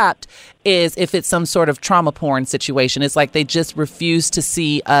are tapped is if it's some sort of trauma porn situation. It's like they just refuse to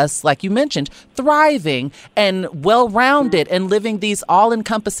see us, like you mentioned, thriving and well-rounded and living these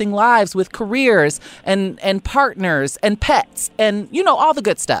all-encompassing lives with careers and partners and pets and, you know, all the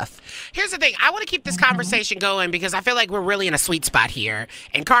good stuff. Here's the thing. I want to keep this conversation going because I feel like we're really in a sweet spot here.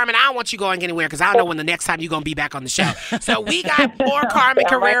 And Carmen, I don't want you going anywhere because I don't know when the next time you're going to be back on the show. So we got more Carmen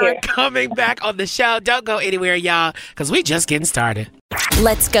Carrera coming back on the show. Don't go anywhere, y'all, because we just getting started.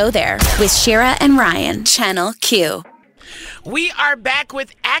 Let's go there with Shira and Ryan, Channel Q. We are back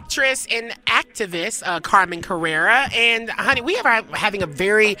with actress and activist Carmen Carrera. And, honey, we are having a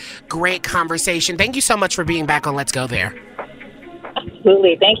very great conversation. Thank you so much for being back on Let's Go There.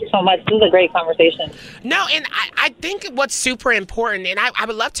 Absolutely. Thank you so much. This is a great conversation. No, and I think what's super important, and I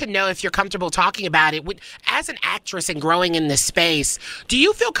would love to know if you're comfortable talking about it, as an actress and growing in this space, do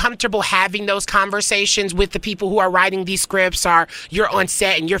you feel comfortable having those conversations with the people who are writing these scripts, or you're on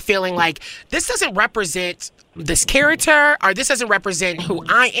set and you're feeling like this doesn't represent this character, or this doesn't represent who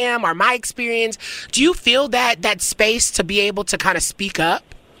I am or my experience? Do you feel that space to be able to kind of speak up?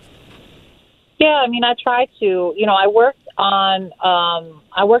 Yeah, I mean, I try to. You know, I worked on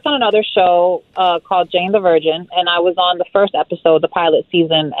another show called Jane the Virgin, and I was on the first episode, the pilot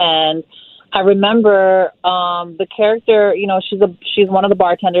season, and I remember the character. You know, she's one of the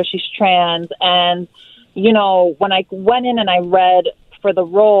bartenders. She's trans, and you know, when I went in and I read for the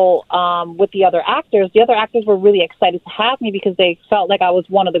role with the other actors were really excited to have me because they felt like I was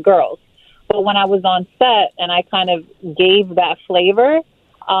one of the girls. But when I was on set and I kind of gave that flavor,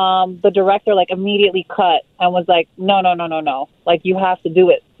 the director like immediately cut and was like, no. Like, you have to do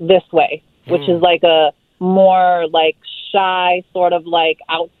it this way, which is like a more like shy sort of like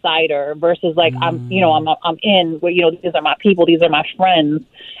outsider versus like I'm in where, you know, these are my people, these are my friends.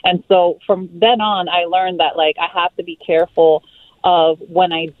 And so from then on, I learned that like I have to be careful of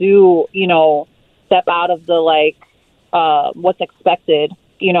when I do, you know, step out of the like what's expected,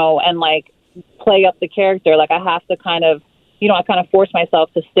 you know, and like play up the character. Like I have to kind of, you know, I kind of force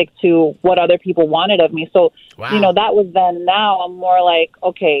myself to stick to what other people wanted of me. So, you know, that was then. Now I'm more like,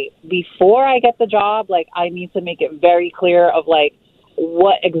 okay, before I get the job, like I need to make it very clear of like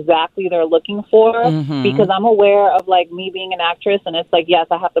what exactly they're looking for, because I'm aware of like me being an actress, and it's like, yes,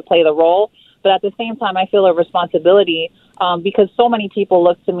 I have to play the role. But at the same time, I feel a responsibility because so many people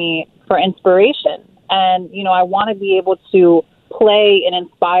look to me for inspiration. And, you know, I want to be able to play an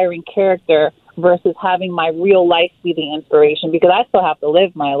inspiring character versus having my real life be the inspiration, because I still have to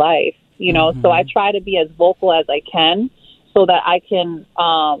live my life, you know. So I try to be as vocal as I can so that I can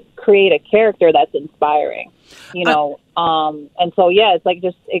create a character that's inspiring, you know. And so, yeah, it's like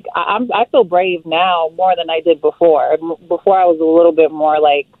I feel brave now more than I did before. Before I was a little bit more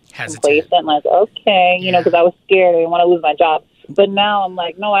like complacent, like, okay, you know, because I was scared. I didn't want to lose my job. But now I'm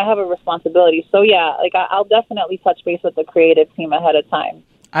like, no, I have a responsibility. So, yeah, like I'll definitely touch base with the creative team ahead of time.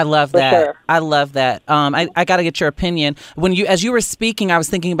 I love that. Sure. I love that. I got to get your opinion. As you were speaking, I was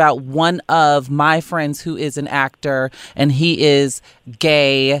thinking about one of my friends who is an actor, and he is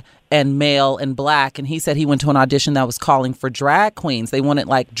gay and male and black. And he said he went to an audition that was calling for drag queens. They wanted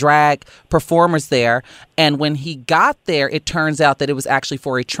like drag performers there. And when he got there, it turns out that it was actually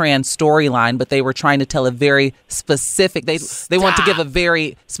for a trans storyline, but they were trying to tell a very specific, they want to give a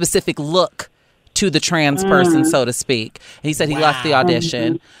very specific look to the trans person, so to speak. And he said he left the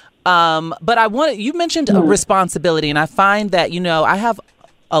audition. But you mentioned a responsibility, and I find that, you know, I have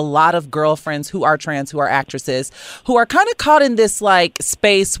a lot of girlfriends who are trans, who are actresses, who are kind of caught in this like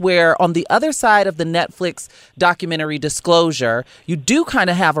space where on the other side of the Netflix documentary Disclosure, you do kind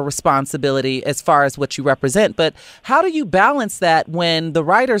of have a responsibility as far as what you represent. But how do you balance that when the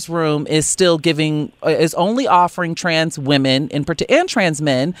writer's room is still is only offering trans women and trans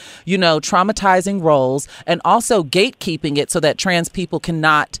men, you know, traumatizing roles, and also gatekeeping it so that trans people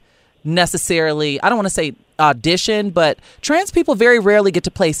cannot necessarily, I don't want to say audition, but trans people very rarely get to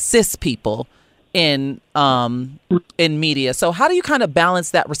play cis people in media. So how do you kind of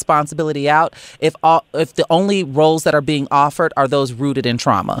balance that responsibility out if the only roles that are being offered are those rooted in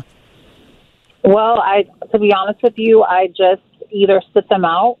trauma? Well, to be honest with you, I just either sit them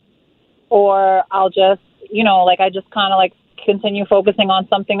out, or I'll just, you know, like I just kind of like continue focusing on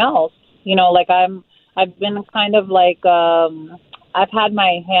something else. You know, like I've been kind of like I've had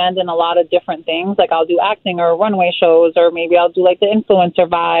my hand in a lot of different things. Like I'll do acting or runway shows, or maybe I'll do like the influencer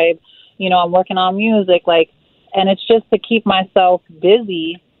vibe. You know, I'm working on music, and it's just to keep myself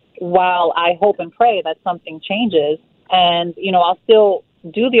busy while I hope and pray that something changes. And, you know, I'll still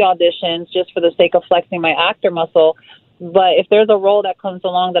do the auditions just for the sake of flexing my actor muscle. But if there's a role that comes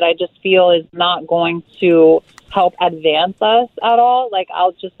along that I just feel is not going to help advance us at all, like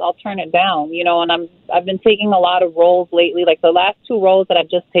I'll turn it down, you know. And I've been taking a lot of roles lately. Like the last 2 roles that I've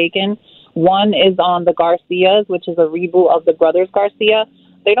just taken, one is on The Garcias, which is a reboot of The Brothers Garcia.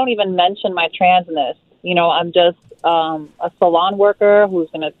 They don't even mention my transness. You know, I'm just a salon worker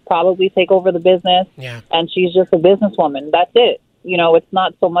who's going to probably take over the business. Yeah. And she's just a businesswoman. That's it. You know, it's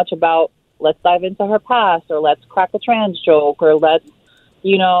not so much about let's dive into her past, or let's crack a trans joke, or let's,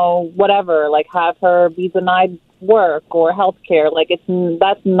 you know, whatever, like have her be denied work or healthcare. Like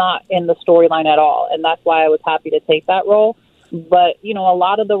that's not in the storyline at all, and that's why I was happy to take that role. But a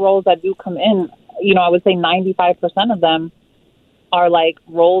lot of the roles that do come in, I would say 95% of them are like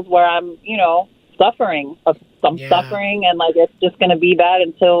roles where I'm, suffering. I'm suffering, and like it's just going to be that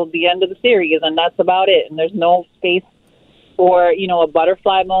until the end of the series, and that's about it. And there's no space for a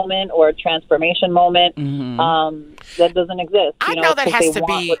butterfly moment or a transformation moment. That doesn't exist. I know that has to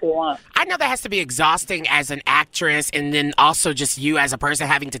be. I know that has to be exhausting as an actress, and then also just you as a person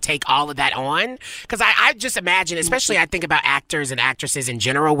having to take all of that on. Because I just imagine, especially I think about actors and actresses in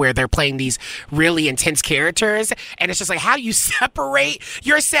general, where they're playing these really intense characters, and it's just like how you separate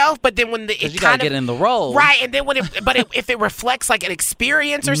yourself. But then when you gotta get in the role, right? And then if it reflects like an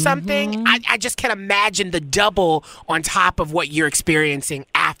experience or something, I just can imagine the double on top of what you're experiencing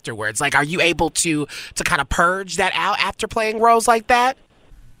afterwards. Like, are you able to kind of purge that out after playing roles like that?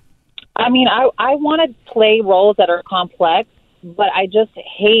 I mean, I want to play roles that are complex, but I just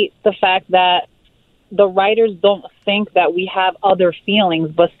hate the fact that the writers don't think that we have other feelings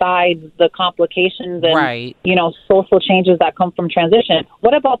besides the complications and, social changes that come from transition.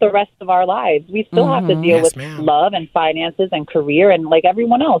 What about the rest of our lives? We still have to deal with love and finances and career and like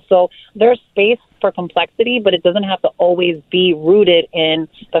everyone else. So there's space for complexity, but it doesn't have to always be rooted in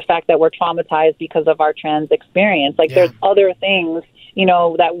the fact that we're traumatized because of our trans experience. Like there's other things,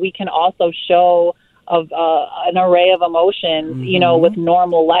 that we can also show of an array of emotions, with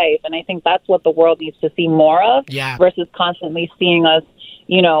normal life. And I think that's what the world needs to see more of versus constantly seeing us,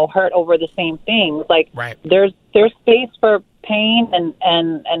 hurt over the same things. Like there's space for pain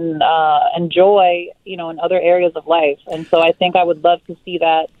and joy, in other areas of life. And so I think I would love to see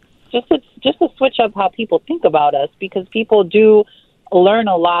that just to switch up how people think about us, because people do learn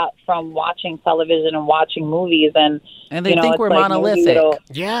a lot from watching television and watching movies, and they think we're like monolithic.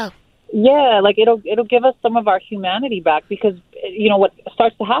 Yeah, like it'll give us some of our humanity back, because what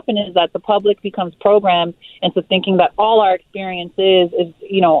starts to happen is that the public becomes programmed into thinking that all our experiences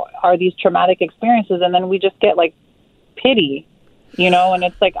are these traumatic experiences, and then we just get like pity, and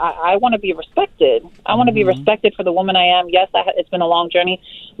it's like I want to be respected. I want to be respected for the woman I am. Yes, it's been a long journey,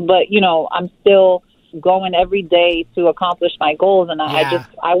 but I'm still going every day to accomplish my goals, and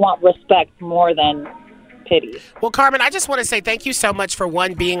I want respect more than pity. Well, Carmen, I just want to say thank you so much for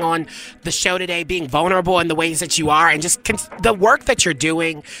being on the show today, being vulnerable in the ways that you are, and just the work that you're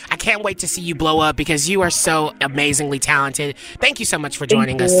doing. I can't wait to see you blow up, because you are so amazingly talented. Thank you so much for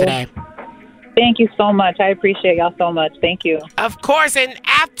joining us today. Thank you so much. I appreciate y'all so much. Thank you. Of course. And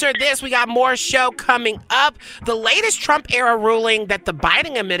after this, we got more show coming up. The latest Trump-era ruling that the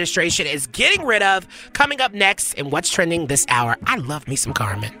Biden administration is getting rid of, coming up next in What's Trending this hour. I love me some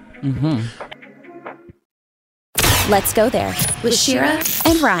Carmen. Let's go there with Shira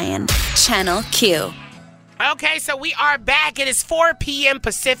and Ryan, Channel Q. Okay, so we are back. It is 4 p.m.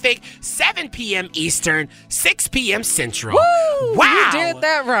 Pacific, 7 p.m. Eastern, 6 p.m. Central. Woo! Wow. You did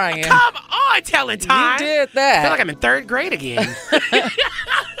that, Ryan. Come on, telling time. You did that. I feel like I'm in third grade again.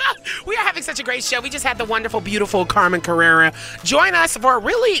 We are having such a great show. We just had the wonderful, beautiful Carmen Carrera join us for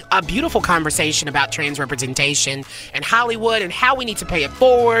a beautiful conversation about trans representation in Hollywood and how we need to pay it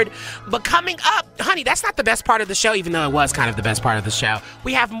forward. But coming up, honey, that's not the best part of the show, even though it was kind of the best part of the show.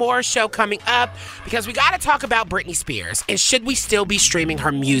 We have more show coming up, because we got to talk about Britney Spears, and should we still be streaming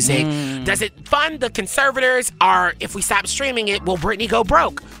her music? Does it fund the conservators, or if we stop streaming it, will Britney go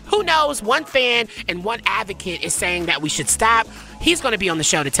broke? Who knows? One fan and one advocate is saying that we should stop. He's going to be on the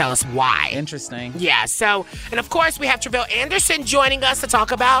show to tell us why. Interesting. Yeah, so, and of course, we have Tre'vell Anderson joining us to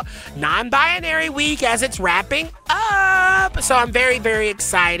talk about non-binary week as it's wrapping up. So I'm very, very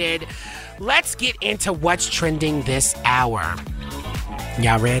excited. Let's get into what's trending this hour.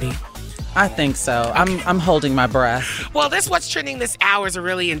 Y'all ready? I think so. Okay. I'm holding my breath. Well, what's trending this hour is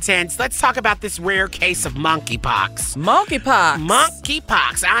really intense. Let's talk about this rare case of monkeypox. Monkeypox.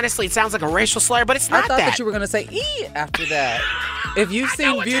 Monkeypox. Honestly, it sounds like a racial slur, but it's not that. I thought that you were going to say "ee" after that. If you've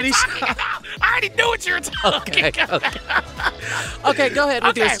seen Beauty Shop, I already knew what you were talking about. Okay, go ahead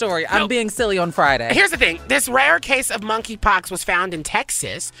with your story. I'm being silly on Friday. Here's the thing. This rare case of monkeypox was found in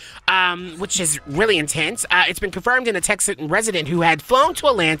Texas, which is really intense. It's been confirmed in a Texan resident who had flown to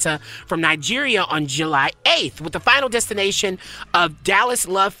Atlanta from Nigeria on July 8th, with the final destination of Dallas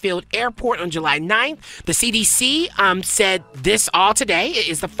Love Field Airport on July 9th. The CDC said this all today. It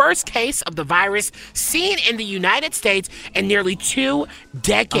is the first case of the virus seen in the United States in nearly 2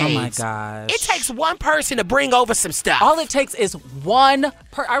 decades. Oh, my gosh. It takes one person to bring over some stuff. All it takes is one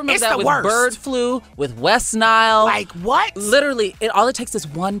I remember that with bird flu, with West Nile. Like what? Literally, all it takes is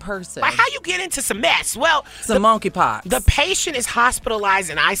one person. Like how you get into some mess? Well, some monkeypox. The patient is hospitalized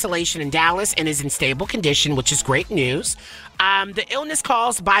in isolation in Dallas and is in stable condition, which is great news. The illness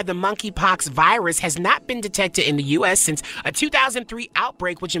caused by the monkeypox virus has not been detected in the U.S. since a 2003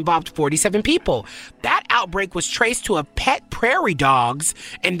 outbreak, which involved 47 people. That outbreak was traced to a pet prairie dogs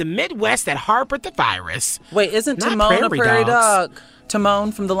in the Midwest that harbored the virus. Wait, isn't Timon a prairie dog?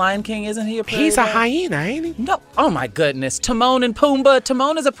 Timon from The Lion King, isn't he a prairie dog? He's a hyena, ain't he? No. Oh, my goodness. Timon and Pumbaa.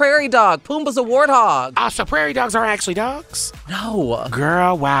 Timon is a prairie dog. Pumbaa's a warthog. Oh, so prairie dogs aren't actually dogs? No.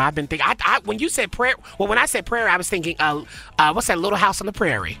 Girl, wow. I've been thinking. When you said prairie, when I said prairie, I was thinking, what's that, Little House on the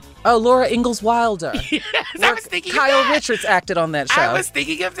Prairie? Oh, Laura Ingalls Wilder. Yes, I was thinking Kyle of that. Richards acted on that show. I was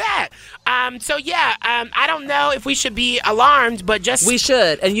thinking of that. I don't know if we should be alarmed, but just... We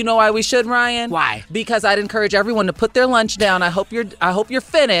should. And you know why we should, Ryan? Why? Because I'd encourage everyone to put their lunch down. I hope you're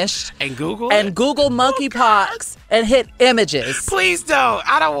finished. And Google monkeypox and hit images. Please don't.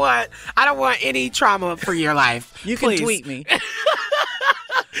 I don't want any trauma for your life. You can tweet me.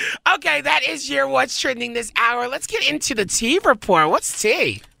 Okay, that is your What's Trending this hour. Let's get into the tea report. What's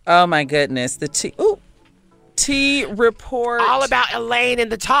tea? Oh, my goodness. The tea report. All about Elaine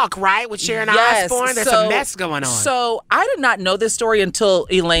and the talk, right? With Sharon Osbourne. There's a mess going on. So I did not know this story until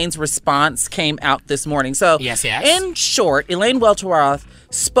Elaine's response came out this morning. So yes. In short, Elaine Welteroth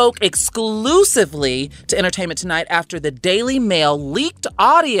spoke exclusively to Entertainment Tonight after the Daily Mail leaked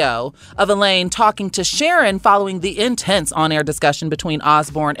audio of Elaine talking to Sharon following the intense on-air discussion between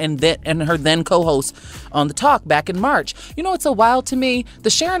Osbourne and her then co-host on The Talk back in March. You know what's so wild to me? The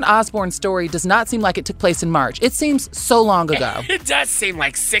Sharon Osbourne story does not seem like it took place in March. It seems so long ago. It does seem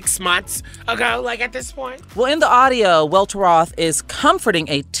like 6 months ago, like at this point. Well, in the audio, Welteroth is comforting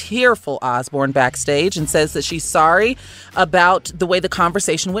a tearful Osbourne backstage and says that she's sorry about the way the conversation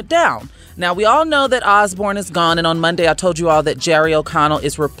went down. Now, we all know that Osbourne is gone, and on Monday I told you all that Jerry O'Connell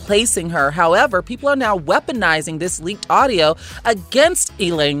is replacing her. However, people are now weaponizing this leaked audio against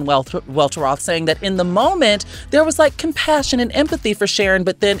Elaine Welteroth, saying that in the moment there was like compassion and empathy for Sharon,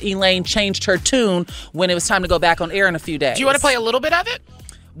 but then Elaine changed her tune when it was time to go back on air in a few days. Do you want to play a little bit of it?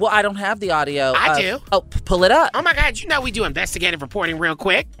 Well, I don't have the audio. I do. Oh, pull it up. Oh my God, you know we do investigative reporting real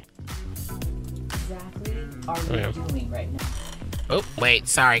quick. Exactly are we doing right now? Oh, wait,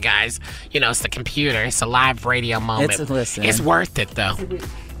 sorry, guys. You know, it's the computer. It's a live radio moment. It's worth it, though.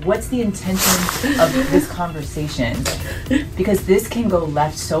 What's the intention of this conversation? Because this can go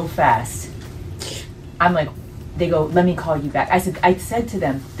left so fast. I'm like, they go, let me call you back. I said to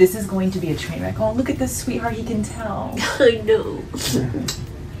them, this is going to be a train wreck. Oh, look at this sweetheart, he can tell. I know.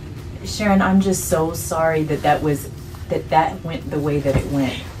 Sharon, I'm just so sorry that went the way that it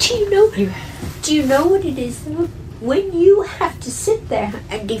went. Do you know what it is, though? When you have to sit there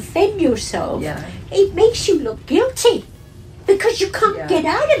and defend yourself, it makes you look guilty because you can't get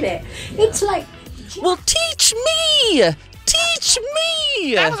out of it. It's like, well, teach me. Teach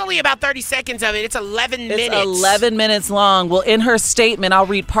me. That was only about 30 seconds of it. It's 11 minutes. It's 11 minutes long. Well, in her statement, I'll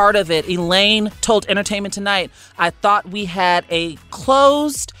read part of it. Elaine told Entertainment Tonight, I thought we had a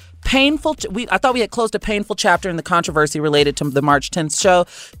closed I thought we had closed a painful chapter in the controversy related to the March 10th show.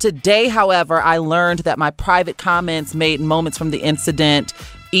 Today, however, I learned that my private comments made moments from the incident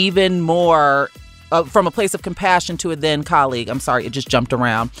even more from a place of compassion to a then colleague. I'm sorry, it just jumped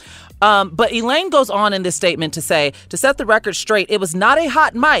around. But Elaine goes on in this statement to say, to set the record straight, it was not a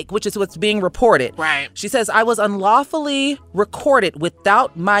hot mic, which is what's being reported. Right. She says, I was unlawfully recorded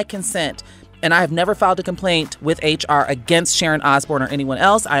without my consent. And I have never filed a complaint with HR against Sharon Osbourne or anyone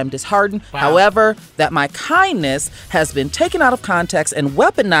else. I am disheartened. Wow. However, that my kindness has been taken out of context and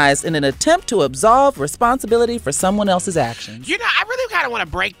weaponized in an attempt to absolve responsibility for someone else's actions. You know, I really kind of want to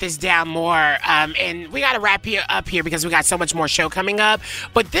break this down more. And we got to wrap up here because we got so much more show coming up.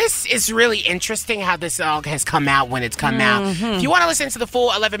 But this is really interesting how this all has come out when it's come out. If you want to listen to the full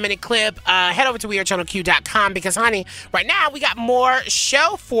 11-minute clip, head over to WeAreChannelQ.com because, honey, right now we got more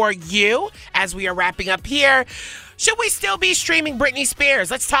show for you. As we are wrapping up here, should we still be streaming Britney Spears?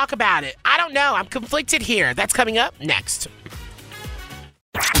 Let's talk about it. I don't know. I'm conflicted here. That's coming up next.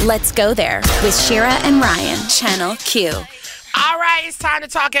 Let's go there with Shira and Ryan, Channel Q. All right, it's time to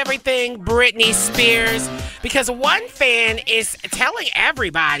talk everything Britney Spears because one fan is telling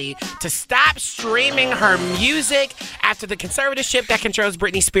everybody to stop streaming her music after the conservatorship that controls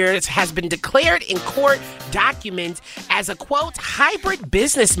Britney Spears has been declared in court documents as a, quote, hybrid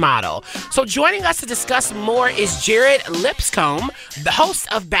business model. So joining us to discuss more is Jared Lipscomb, the host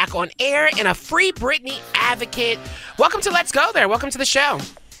of Back on Air and a free Britney advocate. Welcome to Let's Go There. Welcome to the show.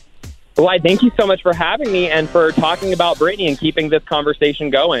 Well, I thank you so much for having me and for talking about Britney and keeping this conversation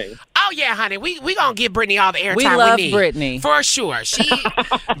going. Oh, yeah, honey. We going to give Britney all the airtime we love need. Britney. For sure.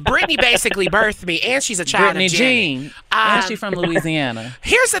 Britney basically birthed me, and she's a child Britney of Jenny. Jean. And she's from Louisiana.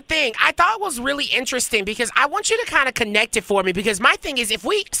 Here's the thing. I thought was really interesting because I want you to kind of connect it for me, because my thing is, if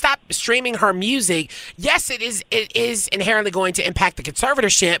we stop streaming her music, yes, it is inherently going to impact the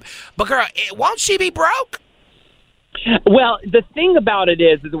conservatorship, but girl, won't she be broke? Well, the thing about it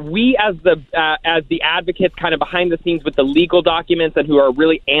is we, as the advocates, kind of behind the scenes with the legal documents and who are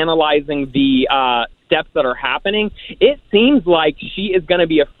really analyzing the steps that are happening, it seems like she is going to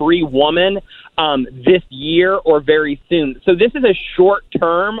be a free woman this year or very soon. So this is a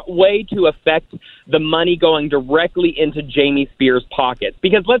short-term way to affect the money going directly into Jamie Spears' pockets.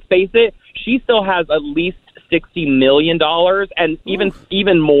 Because let's face it, she still has at least $60 million and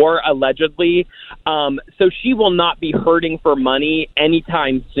even more allegedly. So she will not be hurting for money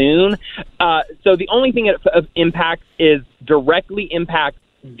anytime soon. So the only thing it impacts is directly impacts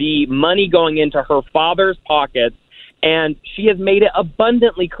the money going into her father's pockets. And she has made it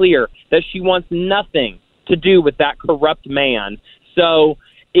abundantly clear that she wants nothing to do with that corrupt man. So,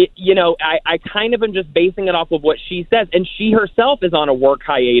 I kind of am just basing it off of what she says. And she herself is on a work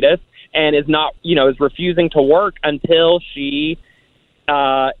hiatus and is not, is refusing to work until she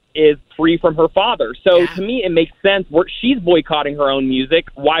is free from her father. So to me, it makes sense. She's boycotting her own music.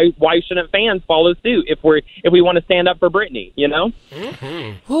 Why shouldn't fans follow suit if we want to stand up for Britney?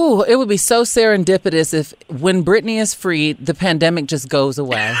 Mm-hmm. Ooh, it would be so serendipitous if when Britney is free, the pandemic just goes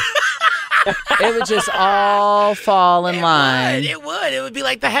away. It would just all fall in line. It would. It would be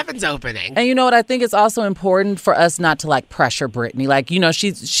like the heavens opening. And you know what? I think it's also important for us not to pressure Britney.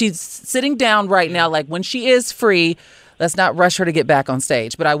 She's sitting down right now. Like when she is free, let's not rush her to get back on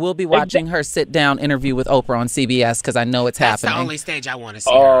stage. But I will be watching her sit-down interview with Oprah on CBS because I know it's happening. That's the only stage I want to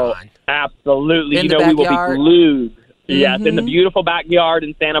see her on. Absolutely. In the we will backyard? be glued. Mm-hmm. Yes, in the beautiful backyard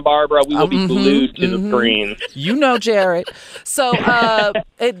in Santa Barbara, we will be glued to the screen. You know, Jared. So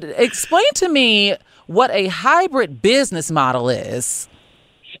explain to me what a hybrid business model is.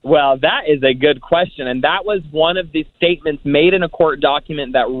 Well, that is a good question. And that was one of the statements made in a court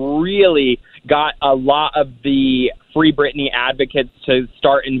document that really got a lot of the Free Britney advocates to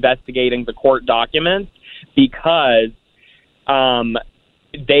start investigating the court documents because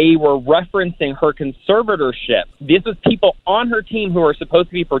they were referencing her conservatorship. This was people on her team who are supposed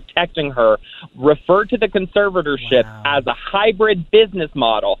to be protecting her, referred to the conservatorship as a hybrid business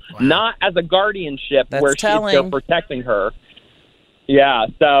model, not as a guardianship where she's still protecting her. Yeah,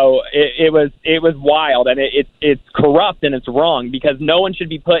 so it was wild, and it's corrupt and it's wrong because no one should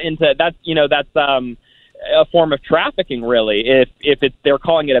be put into that's a form of trafficking, really. If they're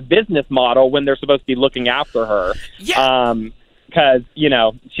calling it a business model when they're supposed to be looking after her. Yeah. Because,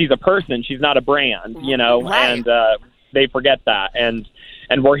 she's a person, she's not a brand, Right. and they forget that. And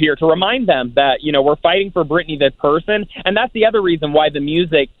we're here to remind them that, we're fighting for Britney the person. And that's the other reason why the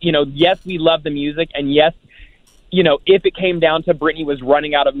music, yes, we love the music. And yes, if it came down to Britney was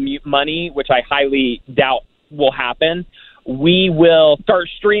running out of money, which I highly doubt will happen, we will start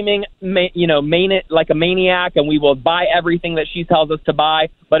streaming, like a maniac, and we will buy everything that she tells us to buy.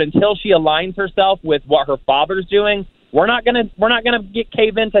 But until she aligns herself with what her father's doing, we're not gonna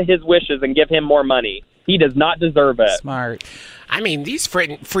cave into his wishes and give him more money. He does not deserve it. Smart. I mean, these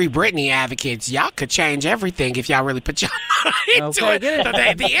Free Britney advocates, y'all could change everything if y'all really put your mind into it.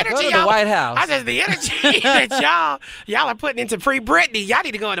 The energy, go to the White House. I said the energy that y'all are putting into Free Britney. Y'all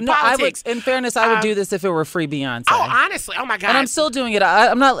need to go into politics. In fairness, I would do this if it were Free Beyonce. Oh, honestly, oh my God. And I'm still doing it.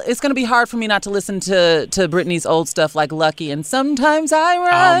 I'm not. It's going to be hard for me not to listen to Britney's old stuff like Lucky and Sometimes I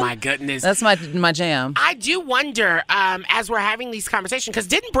Run. Oh my goodness, that's my jam. I do wonder, as we're having these conversations, because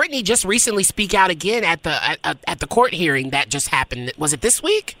didn't Britney just recently speak out again at the court hearing that just happened? Was it this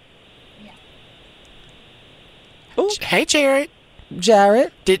week? Yeah. Hey, Jared.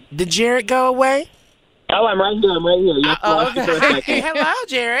 Did Jared go away? Oh, I'm right here. Yes, okay. Hello,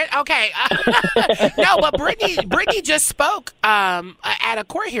 Jared. Okay. No, but Britney just spoke at a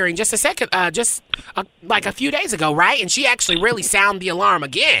court hearing just like a few days ago, right? And she actually really sounded the alarm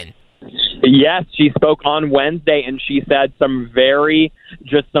again. Yes, she spoke on Wednesday, and she said some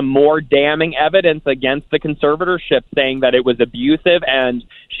more damning evidence against the conservatorship, saying that it was abusive, and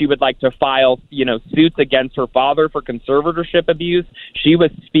she would like to file, suits against her father for conservatorship abuse. She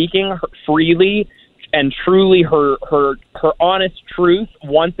was speaking freely and truly her honest truth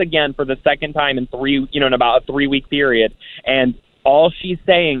once again for the second time in about a 3-week period. And all she's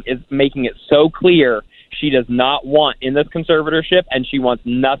saying is making it so clear she does not want in this conservatorship, and she wants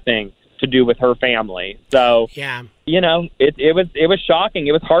nothing to do with her family. So, yeah, it was shocking.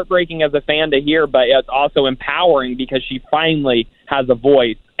 It was heartbreaking as a fan to hear, but it's also empowering because she finally has a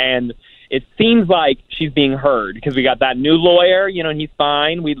voice, and it seems like she's being heard because we got that new lawyer, and he's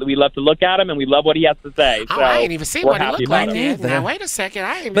fine. We love to look at him, and we love what he has to say. Oh, so I ain't even seen what he looked like yet. either. Now, wait a second.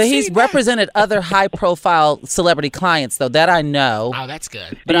 I ain't even But seen he's that. represented other high-profile celebrity clients, though, that I know. Oh, that's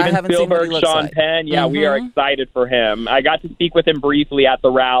good. But I Steven haven't seen what he Spielberg, looks Sean like. Penn, we are excited for him. I got to speak with him briefly at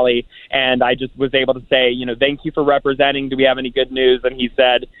the rally, and I just was able to say, thank you for representing. Do we have any good news? And he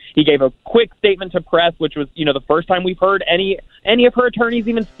said he gave a quick statement to press, which was, the first time we've heard any of her attorneys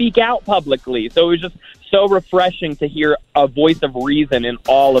even speak out publicly. So it was just so refreshing to hear a voice of reason in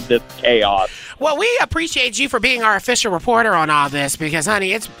all of this chaos. Well, we appreciate you for being our official reporter on all this because,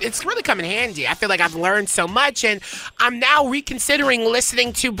 honey, it's really come in handy. I feel like I've learned so much, and I'm now reconsidering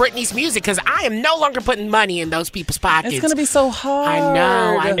listening to Britney's music because I am no longer putting money in those people's pockets. It's going to be so hard.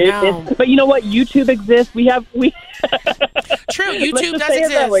 I know. But you know what? YouTube exists. We True, YouTube Let's just does say it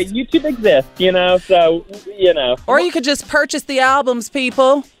that way. exist. YouTube exists, so. Or you could just purchase the albums,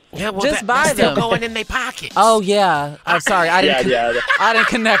 people. Yeah, well, just buy that's them. still going in their pockets. Oh, yeah. I'm sorry. I didn't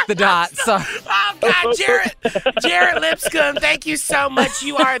connect the dots. Sorry. Oh, God, Jared Lipscomb, thank you so much.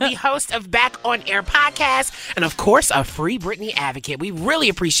 You are the host of Back on Air podcast and, of course, a Free Britney advocate. We really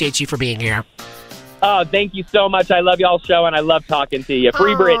appreciate you for being here. Oh, thank you so much. I love y'all's show, and I love talking to you.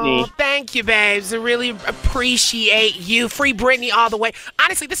 Free Britney. Thank you, babes. I really appreciate you. Free Britney all the way.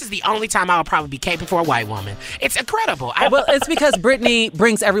 Honestly, this is the only time I will probably be caping for a white woman. It's incredible. Well, it's because Britney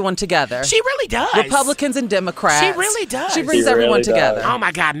brings everyone together. She really does. Republicans and Democrats. She really does. She brings everyone together. Oh,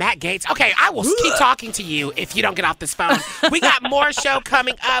 my God. Matt Gaetz. Okay, I will keep talking to you if you don't get off this phone. We got more show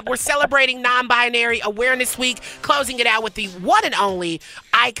coming up. We're celebrating Non-Binary Awareness Week, closing it out with the one and only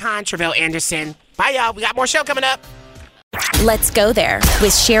icon, Tre'vell Anderson. Bye, y'all. We got more show coming up. Let's go there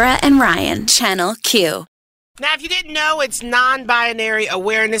with Shira and Ryan, Channel Q. Now, if you didn't know, it's Non-Binary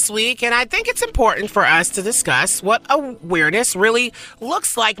Awareness Week, and I think it's important for us to discuss what awareness really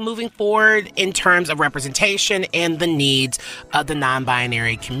looks like moving forward in terms of representation and the needs of the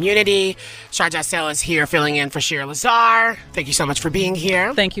non-binary community. Shar Jossell is here filling in for Shira Lazar. Thank you so much for being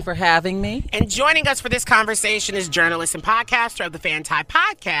here. Thank you for having me. And joining us for this conversation is journalist and podcaster of the Fan Tie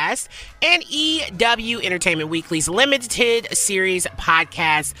Podcast and EW Entertainment Weekly's limited series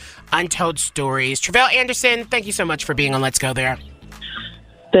podcast, Untold Stories. Tre'vell Anderson, thank you so much for being on Let's Go There.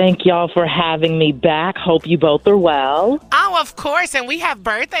 Thank y'all for having me back. Hope you both are well. Oh, of course. And we have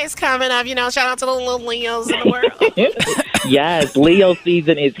birthdays coming up. Shout out to the little Leos in the world. Yes, Leo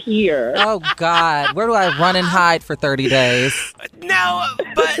season is here. Oh, God. Where do I run and hide for 30 days? No,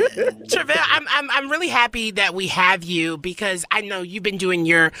 but Tre'vell, I'm really happy that we have you because I know you've been doing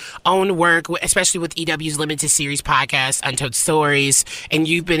your own work, especially with EW's limited series podcast, Untold Stories, and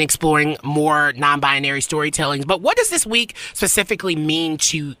you've been exploring more non-binary storytelling. But what does this week specifically mean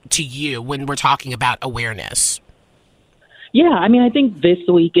to you when we're talking about awareness? Yeah, I think this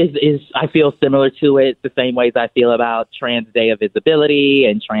week is I feel similar to it, the same ways I feel about Trans Day of Visibility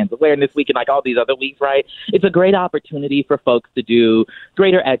and Trans Awareness Week and like all these other weeks, right? It's a great opportunity for folks to do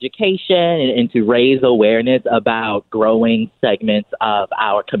greater education and to raise awareness about growing segments of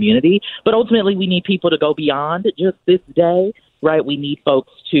our community. But ultimately, we need people to go beyond just this day. Right, we need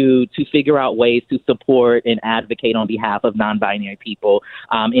folks to figure out ways to support and advocate on behalf of non-binary people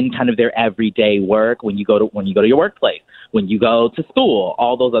in kind of their everyday work. When you go to your workplace, when you go to school,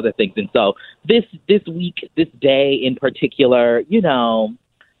 all those other things. And so this week, this day in particular,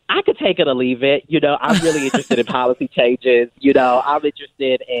 I could take it or leave it. I'm really interested in policy changes. I'm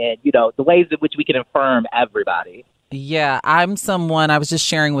interested in the ways in which we can affirm everybody. Yeah, I'm someone, I was just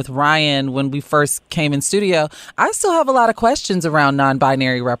sharing with Ryan when we first came in studio, I still have a lot of questions around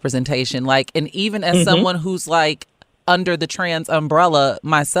non-binary representation. And even as someone who's under the trans umbrella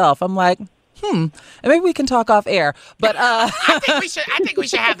myself, I'm like, and maybe we can talk off air. But I think we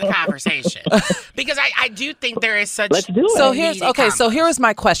should have the conversation because I do think there is such. Let's do it. So here is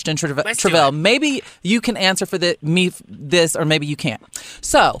my question, Tre'vell. Maybe you can answer for this, or maybe you can't.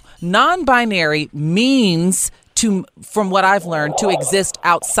 So non-binary means from what I've learned, to exist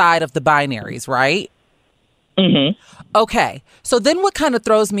outside of the binaries, right? Mm-hmm. Okay. So then what kind of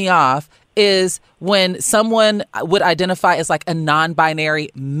throws me off is when someone would identify as a non-binary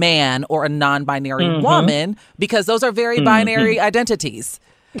man or a non-binary woman, because those are very binary identities.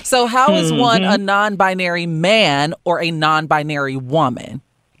 So how is one a non-binary man or a non-binary woman?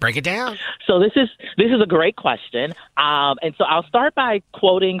 Break it down. So this is a great question. And so I'll start by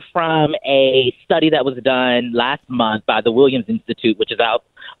quoting from a study that was done last month by the Williams Institute, which is out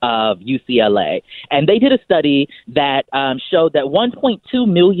of UCLA. And they did a study that showed that 1.2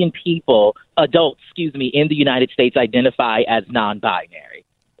 million adults, in the United States identify as non-binary.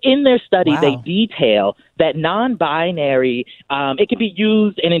 In their study, they detail that non-binary, it can be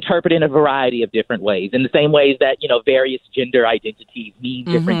used and interpreted in a variety of different ways, in the same ways that, various gender identities mean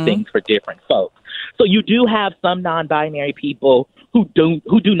different things for different folks. So you do have some non-binary people who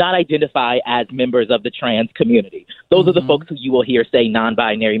do not identify as members of the trans community. Those are the folks who you will hear say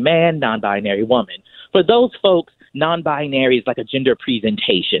non-binary man, non-binary woman. For those folks, non-binary is like a gender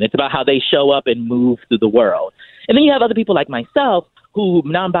presentation. It's about how they show up and move through the world. And then you have other people like myself who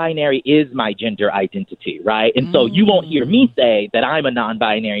non-binary is my gender identity, right? And so you won't hear me say that I'm a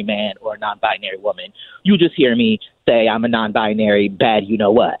non-binary man or a non-binary woman. You just hear me say I'm a non-binary bad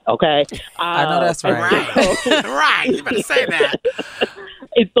you-know-what, okay? I know that's right. Right, you better say that.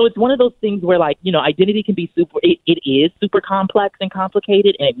 And so it's one of those things where, identity can be it is super complex and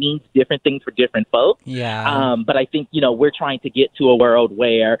complicated, and it means different things for different folks. Yeah. But I think, we're trying to get to a world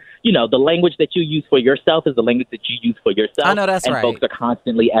where, the language that you use for yourself is the language that you use for yourself. I know that's and right. Folks are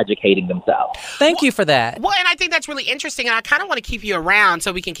constantly educating themselves. Thank you for that. Well, and I think that's really interesting, and I kind of want to keep you around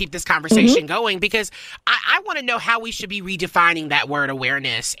so we can keep this conversation going, because I want to know how we should be redefining that word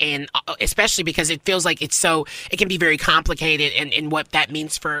awareness, and especially because it feels like it can be very complicated and what that means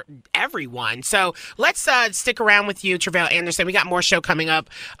for everyone. So let's stick around with you, Tre'vell Anderson. We got more show coming up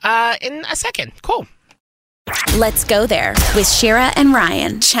in a second. Cool. Let's go there with Shira and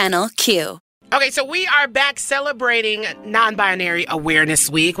Ryan, Channel Q. Okay, so we are back celebrating Non-Binary Awareness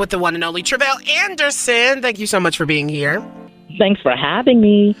Week with the one and only Tre'vell Anderson. Thank you so much for being here. Thanks for having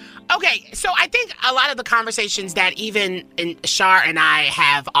me. Okay, so I think a lot of the conversations that even Shar and I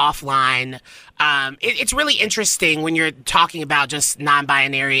have offline, it's really interesting when you're talking about just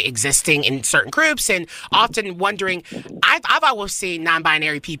non-binary existing in certain groups, and often wondering, I've always seen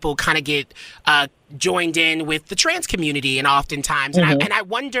non-binary people kind of get joined in with the trans community, and oftentimes, and I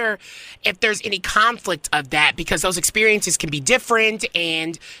wonder if there's any conflict of that, because those experiences can be different,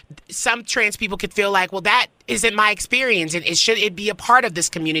 and some trans people could feel like, well, that isn't my experience, and should it be a part of this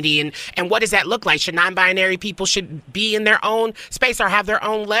community, and what does that look like? Should non-binary people should be in their own space or have their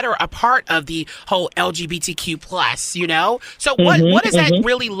own letter, a part of the whole LGBTQ plus, So what does that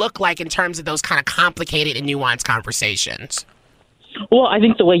really look like in terms of those kind of complicated and nuanced conversations? Well, I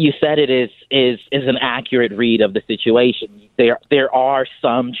think the way you said it is an accurate read of the situation. There are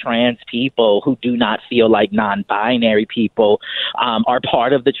some trans people who do not feel like non-binary people are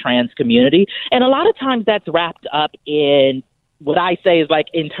part of the trans community, and a lot of times that's wrapped up in what I say is like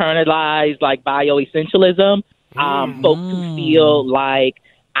internalized like bioessentialism. Folks who feel like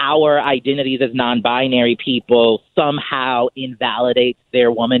our identities as non-binary people somehow invalidates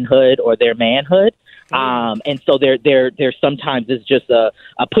their womanhood or their manhood. And so there sometimes is just a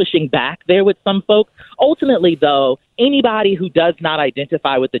pushing back there with some folks. Ultimately, though, anybody who does not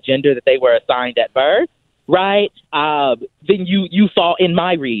identify with the gender that they were assigned at birth, right, then you fall, in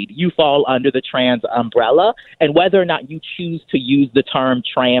my read, you fall under the trans umbrella. And whether or not you choose to use the term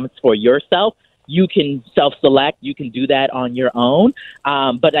trans for yourself, you can self-select. You can do that on your own.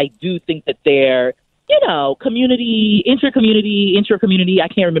 But I do think that community, intra-community, I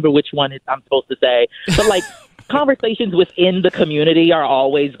can't remember which one I'm supposed to say, but like conversations within the community are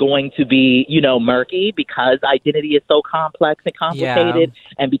always going to be, murky, because identity is so complex and complicated,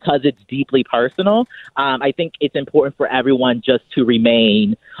 and because it's deeply personal. I think it's important for everyone just to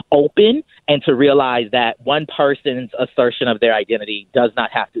remain open and to realize that one person's assertion of their identity does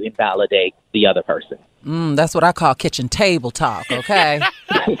not have to invalidate the other person. That's what I call kitchen table talk, okay?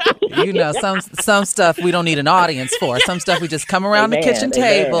 Some stuff we don't need an audience for. Some stuff we just come around the kitchen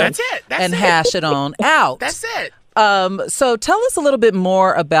table and hash it on out. That's it. So tell us a little bit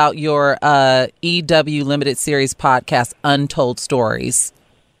more about your EW Limited Series podcast, Untold Stories.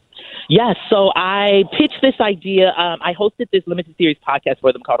 Yes, so I pitched this idea. I hosted this limited series podcast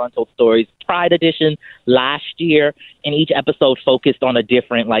for them called Untold Stories, Pride Edition, last year, and each episode focused on a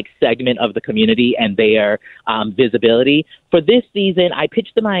different segment of the community and their visibility. For this season, I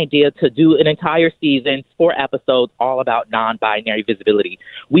pitched them an idea to do an entire season, 4 episodes, all about non-binary visibility.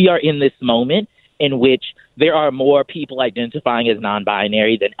 We are in this moment in which there are more people identifying as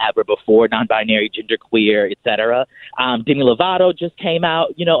non-binary than ever before, non-binary, genderqueer, et cetera. Demi Lovato just came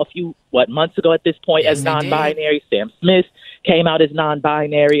out, a few months ago at this point as non-binary. Sam Smith came out as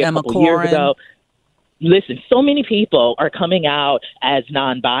non-binary a couple years ago. listen, so many people are coming out as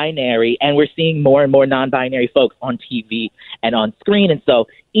non-binary, and we're seeing more and more non-binary folks on TV and on screen. And so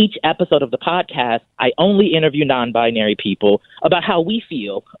each episode of the podcast, I only interview non-binary people about how we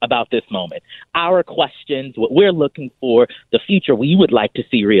feel about this moment, our questions, what we're looking for, the future we would like to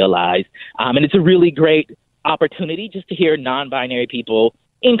see realized. And it's a really great opportunity just to hear non-binary people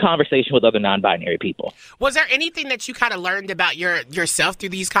in conversation with other non-binary people. Was there anything that you kind of learned about yourself through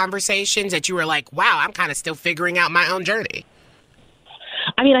these conversations that you were like, wow, I'm kind of still figuring out my own journey?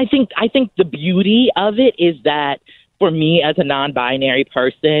 I mean, I think the beauty of it is that for me as a non-binary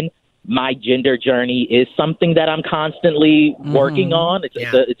person, my gender journey is something that I'm constantly working on.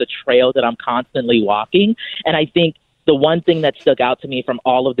 It's a trail that I'm constantly walking. And I think the one thing that stuck out to me from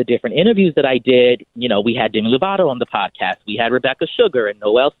all of the different interviews that I did, we had Demi Lovato on the podcast. We had Rebecca Sugar and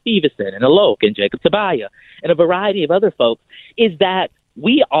Noelle Stevenson and Alok and Jacob Tabaya and a variety of other folks, is that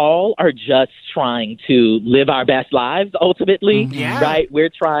we all are just trying to live our best lives, ultimately, right?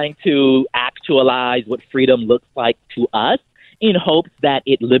 We're trying to actualize what freedom looks like to us in hopes that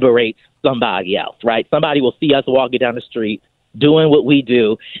it liberates somebody else, right? Somebody will see us walking down the street doing what we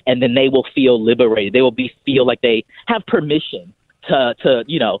do, and then they will feel liberated. They will feel like they have permission to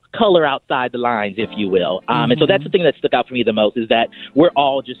color outside the lines, if you will. And so that's the thing that stuck out for me the most, is that we're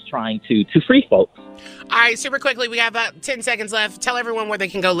all just trying to free folks. All right, super quickly, we have about 10 seconds left. Tell everyone where they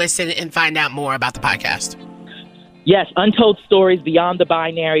can go listen and find out more about the podcast. Yes, Untold Stories Beyond the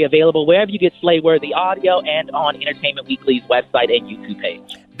Binary, available wherever you get Slayworthy audio and on Entertainment Weekly's website and YouTube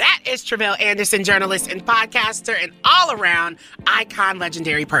page. That is Tre'vell Anderson, journalist and podcaster and all-around icon,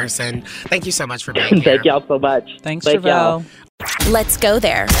 legendary person. Thank you so much for being here. Thank y'all so much. Thanks, Tre'vell. Let's go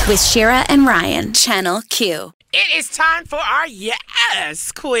there with Shira and Ryan, Channel Q. It is time for our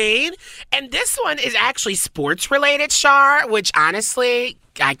Yes Queen. And this one is actually sports-related, Shar, which honestly,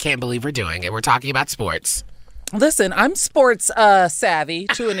 I can't believe we're doing it. We're talking about sports. Listen, I'm sports savvy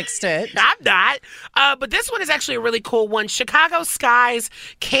to an extent. I'm not. But this one is actually a really cool one. Chicago Sky's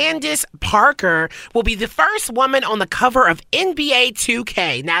Candace Parker will be the first woman on the cover of NBA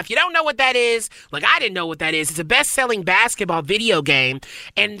 2K. Now, if you don't know what that is, like I didn't know what that is, it's a best-selling basketball video game.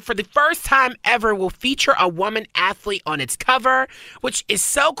 And for the first time ever, will feature a woman athlete on its cover, which is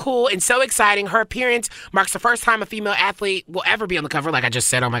so cool and so exciting. Her appearance marks the first time a female athlete will ever be on the cover. Like I just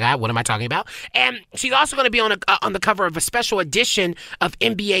said, oh my God, what am I talking about? And she's also going to be on the cover of a special edition of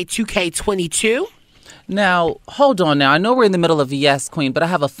NBA 2K22. Now, hold on now. I know we're in the middle of a Yes Queen, but I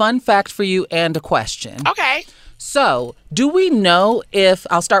have a fun fact for you and a question. Okay. So, do we know if,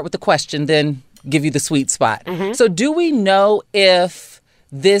 I'll start with the question, then give you the sweet spot. So, do we know if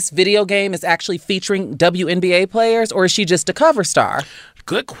this video game is actually featuring WNBA players, or is she just a cover star?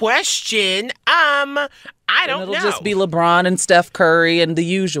 Good question. I don't know. It'll just be LeBron and Steph Curry and the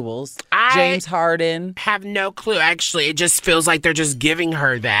usuals. James Harden. Have no clue. Actually, it just feels like they're just giving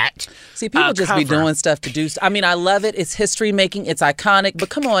her that. See, people just be doing stuff to do. I mean, I love it. It's history making. It's iconic. But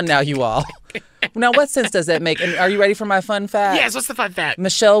come on now, you all. Now, what sense does that make? And are you ready for my fun fact? Yes, what's the fun fact?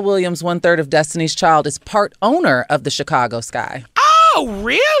 Michelle Williams, 1/3 of Destiny's Child, is part owner of the Chicago Sky. Oh,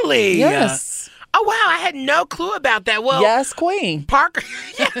 really? Yes. Oh, wow. I had no clue about that. Well, yes, Queen. Parker.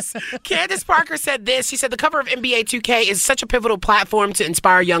 Yes. Candace Parker said this. She said, the cover of NBA 2K is such a pivotal platform to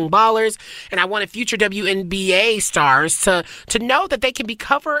inspire young ballers, and I wanted future WNBA stars to know that they can be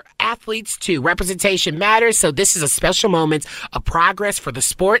cover athletes too. Representation matters, so this is a special moment of progress for the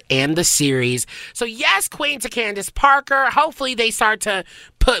sport and the series. So, yes, Queen to Candace Parker. Hopefully they start to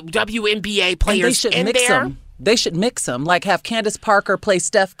put WNBA players in there. They should mix them, like have Candace Parker play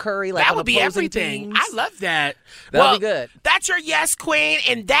Steph Curry. Like that would be everything. Teams. I love that. That'll be good. That's your Yes Queen,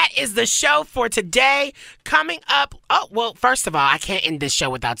 and that is the show for today. Coming up, first of all, I can't end this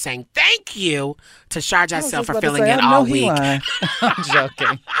show without saying thank you to Shar Jossell for filling in all week. I'm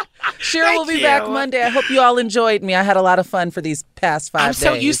joking. Shira will be back Monday. I hope you all enjoyed me. I had a lot of fun for these past 5 days. I'm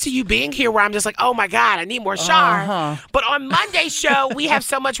so used to you being here where I'm just like, oh my God, I need more Shar. But on Monday's show, we have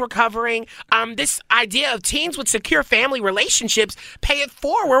so much we're covering. This idea of teens with secure family relationships pay it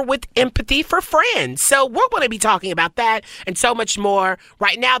forward with empathy for friends. So we're going to be talking about that and so much more.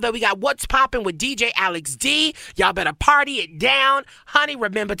 Right now, though, we got What's Poppin' with DJ Alex D. Y'all better party it down. Honey,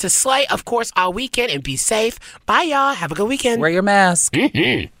 remember to slay, of course, all weekend and be safe. Bye, y'all. Have a good weekend. Wear your mask.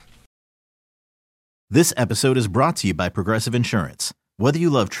 This episode is brought to you by Progressive Insurance. Whether you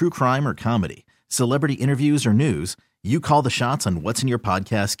love true crime or comedy, celebrity interviews or news, you call the shots on what's in your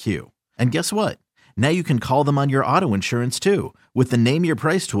podcast queue. And guess what? Now you can call them on your auto insurance too with the Name Your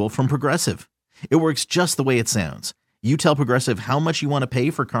Price tool from Progressive. It works just the way it sounds. You tell Progressive how much you want to pay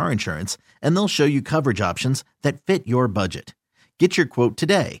for car insurance, and they'll show you coverage options that fit your budget. Get your quote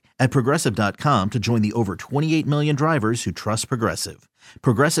today at Progressive.com to join the over 28 million drivers who trust Progressive.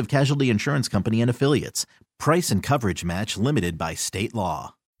 Progressive Casualty Insurance Company and Affiliates. Price and coverage match limited by state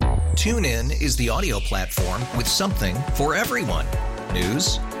law. TuneIn is the audio platform with something for everyone.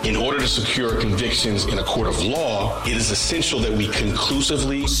 News. In order to secure convictions in a court of law, it is essential that we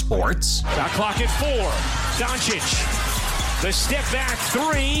conclusively. Sports. Got clock at 4. Doncic. The step back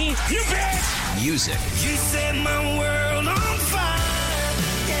 3. You bet. Music. You set my world on fire.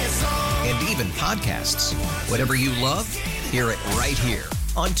 Yes, and even podcasts. Whatever you love, hear it right here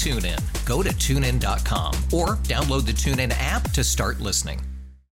on TuneIn. Go to TuneIn.com or download the TuneIn app to start listening.